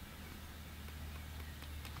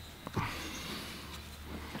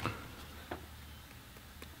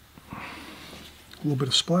 A little bit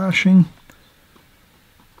of splashing.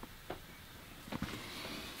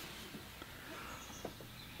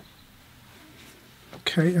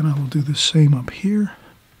 Okay, and I will do the same up here.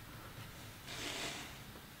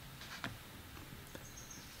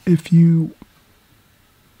 If you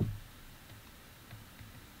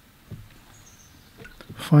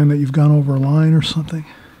find that you've gone over a line or something,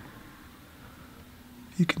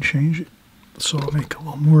 you can change it. So I'll make a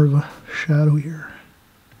little more of a shadow here.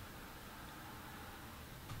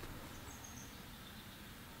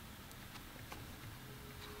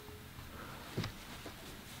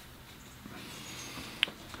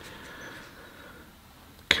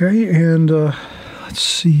 Okay, and let's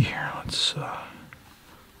see here. Let's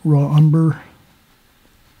raw umber,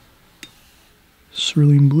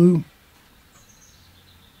 cerulean blue.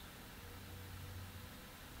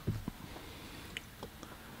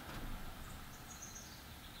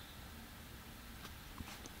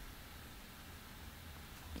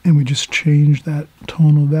 And we just change that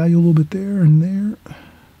tonal value a little bit there and there.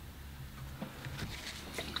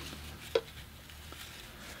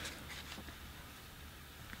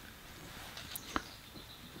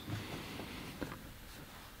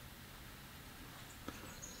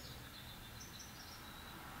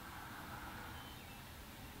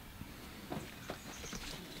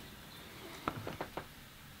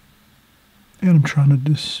 And I'm trying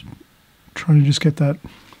to just get that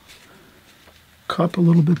cup a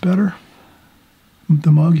little bit better.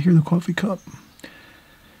 The mug here, the coffee cup.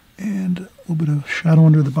 And a little bit of shadow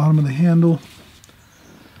under the bottom of the handle.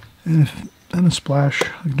 And a splash.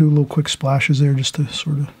 I can do little quick splashes there just to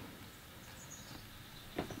sort of.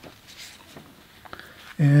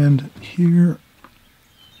 And here,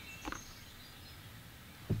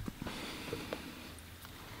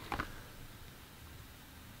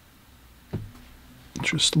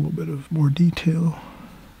 just a little bit of more detail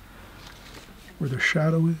where the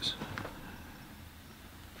shadow is.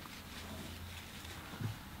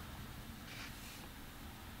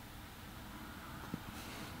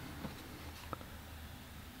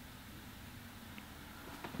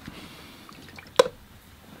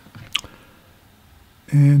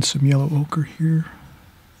 And some yellow ochre here.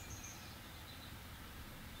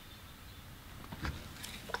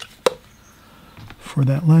 For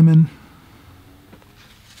that lemon.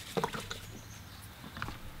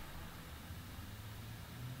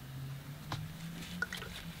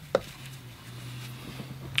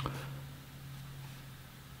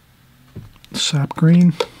 Sap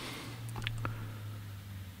green.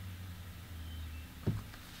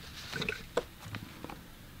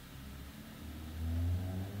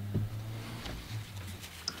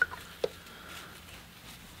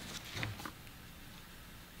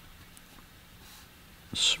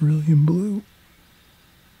 Cerulean blue.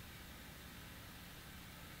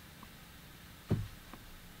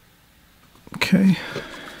 Okay.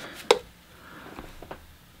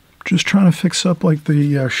 Just trying to fix up like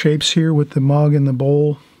the shapes here with the mug and the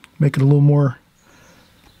bowl, make it a little more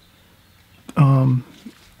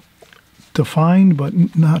defined,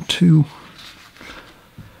 but not too.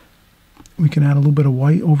 We can add a little bit of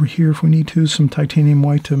white over here if we need to, some titanium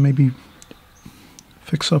white to maybe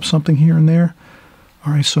fix up something here and there.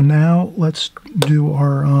 All right, so now let's do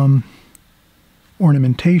our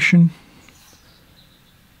ornamentation.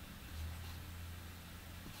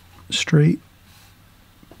 Straight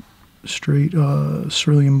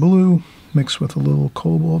cerulean blue mixed with a little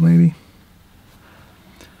cobalt maybe.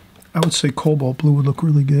 I would say cobalt blue would look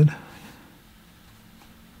really good.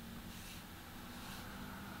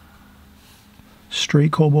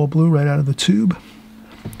 Straight cobalt blue right out of the tube.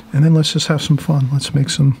 And then let's just have some fun.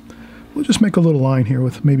 We'll just make a little line here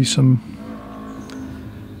with maybe some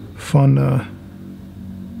fun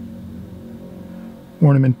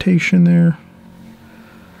ornamentation there.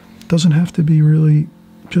 Doesn't have to be really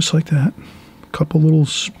just like that. A couple little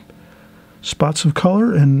spots of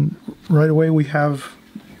color, and right away we have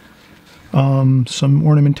some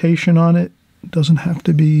ornamentation on it. Doesn't have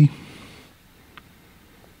to be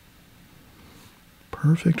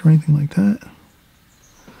perfect or anything like that.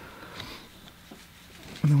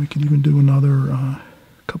 And then we could even do another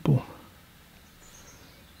couple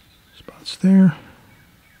spots there.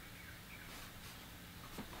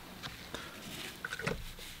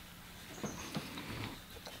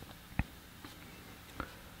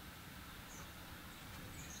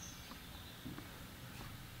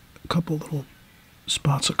 A couple little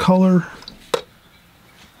spots of color.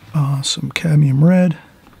 Some cadmium red.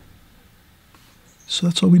 So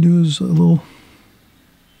that's all we do is a little,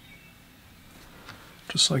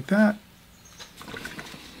 just like that.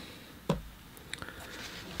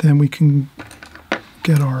 Then we can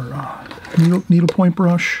get our needlepoint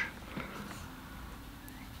brush.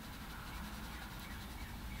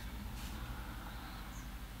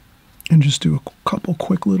 And just do a couple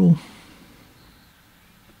quick little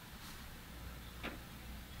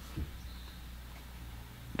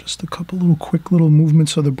quick little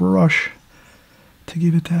movements of the brush to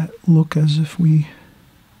give it that look as if we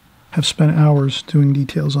have spent hours doing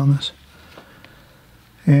details on this.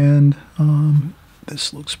 And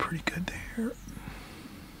this looks pretty good there.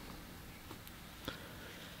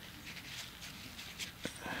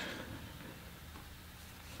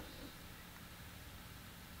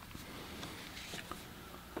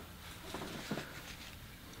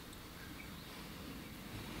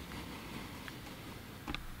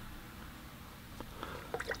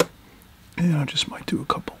 And I just might do a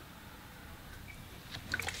couple.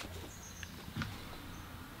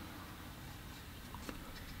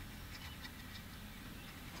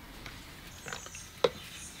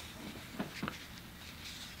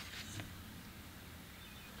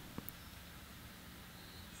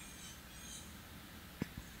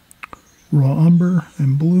 Raw umber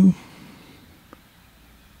and blue,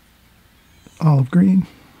 olive green.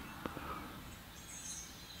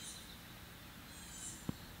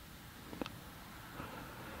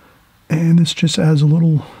 And this just adds a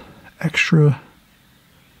little extra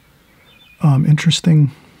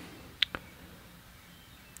interesting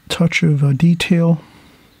touch of detail.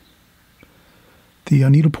 The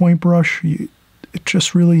needlepoint brush, it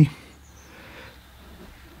just really,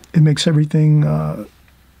 it makes everything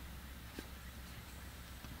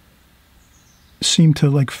seem to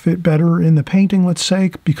like fit better in the painting, let's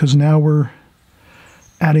say, because now we're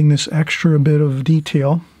adding this extra bit of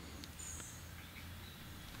detail.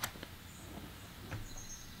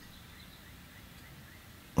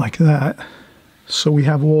 Like that. So we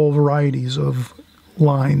have all varieties of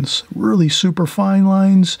lines, really super fine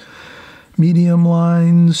lines, medium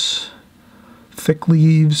lines, thick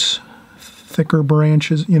leaves, thicker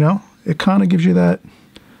branches, you know. It kind of gives you that.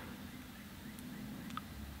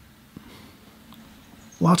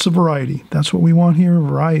 Lots of variety. That's what we want here,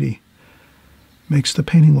 variety. Makes the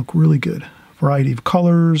painting look really good. Variety of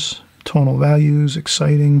colors, tonal values,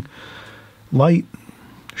 exciting, light,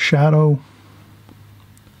 shadow.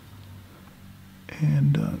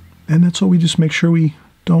 And that's what we just make sure we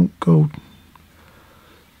don't go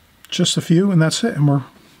just a few, and that's it. And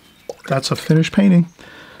that's a finished painting.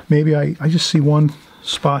 Maybe I just see one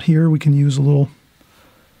spot here. We can use a little,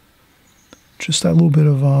 just that little bit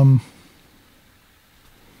of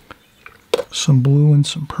some blue and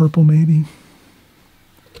some purple maybe.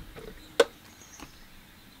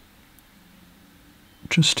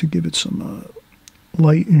 Just to give it some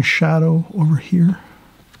light and shadow over here.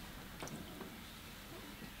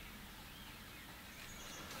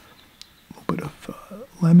 A little bit of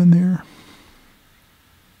lemon there.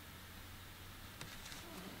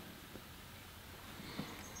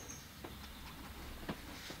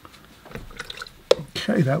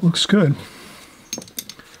 Okay, that looks good.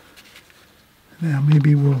 Now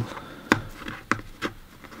maybe we'll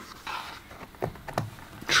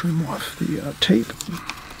trim off the tape.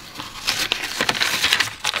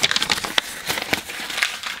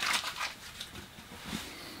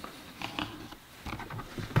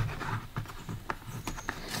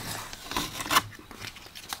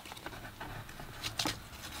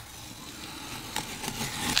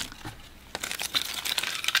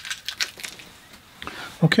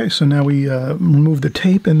 Okay, so now we remove the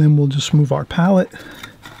tape, and then we'll just move our palette,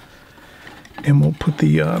 and we'll put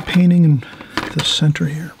the painting in the center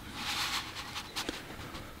here.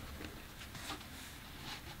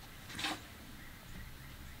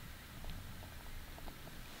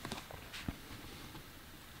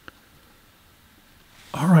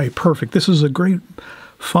 All right, perfect. This is a great,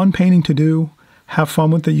 fun painting to do. Have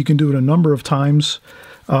fun with it. You can do it a number of times.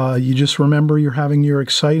 You just remember you're having your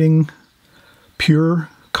exciting, pure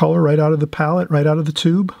color right out of the palette, right out of the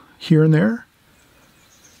tube, here and there.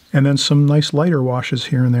 And then some nice lighter washes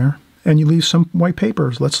here and there. And you leave some white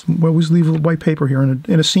papers. Let's always leave a white paper here.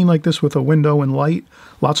 In a scene like this with a window and light,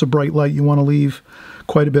 lots of bright light, you want to leave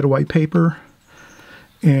quite a bit of white paper.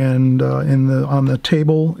 And on the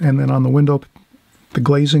table, and then on the window, the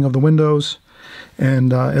glazing of the windows.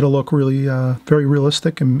 And it'll look really very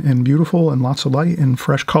realistic and beautiful, and lots of light and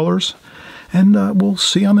fresh colors. And we'll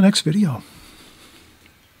see you on the next video.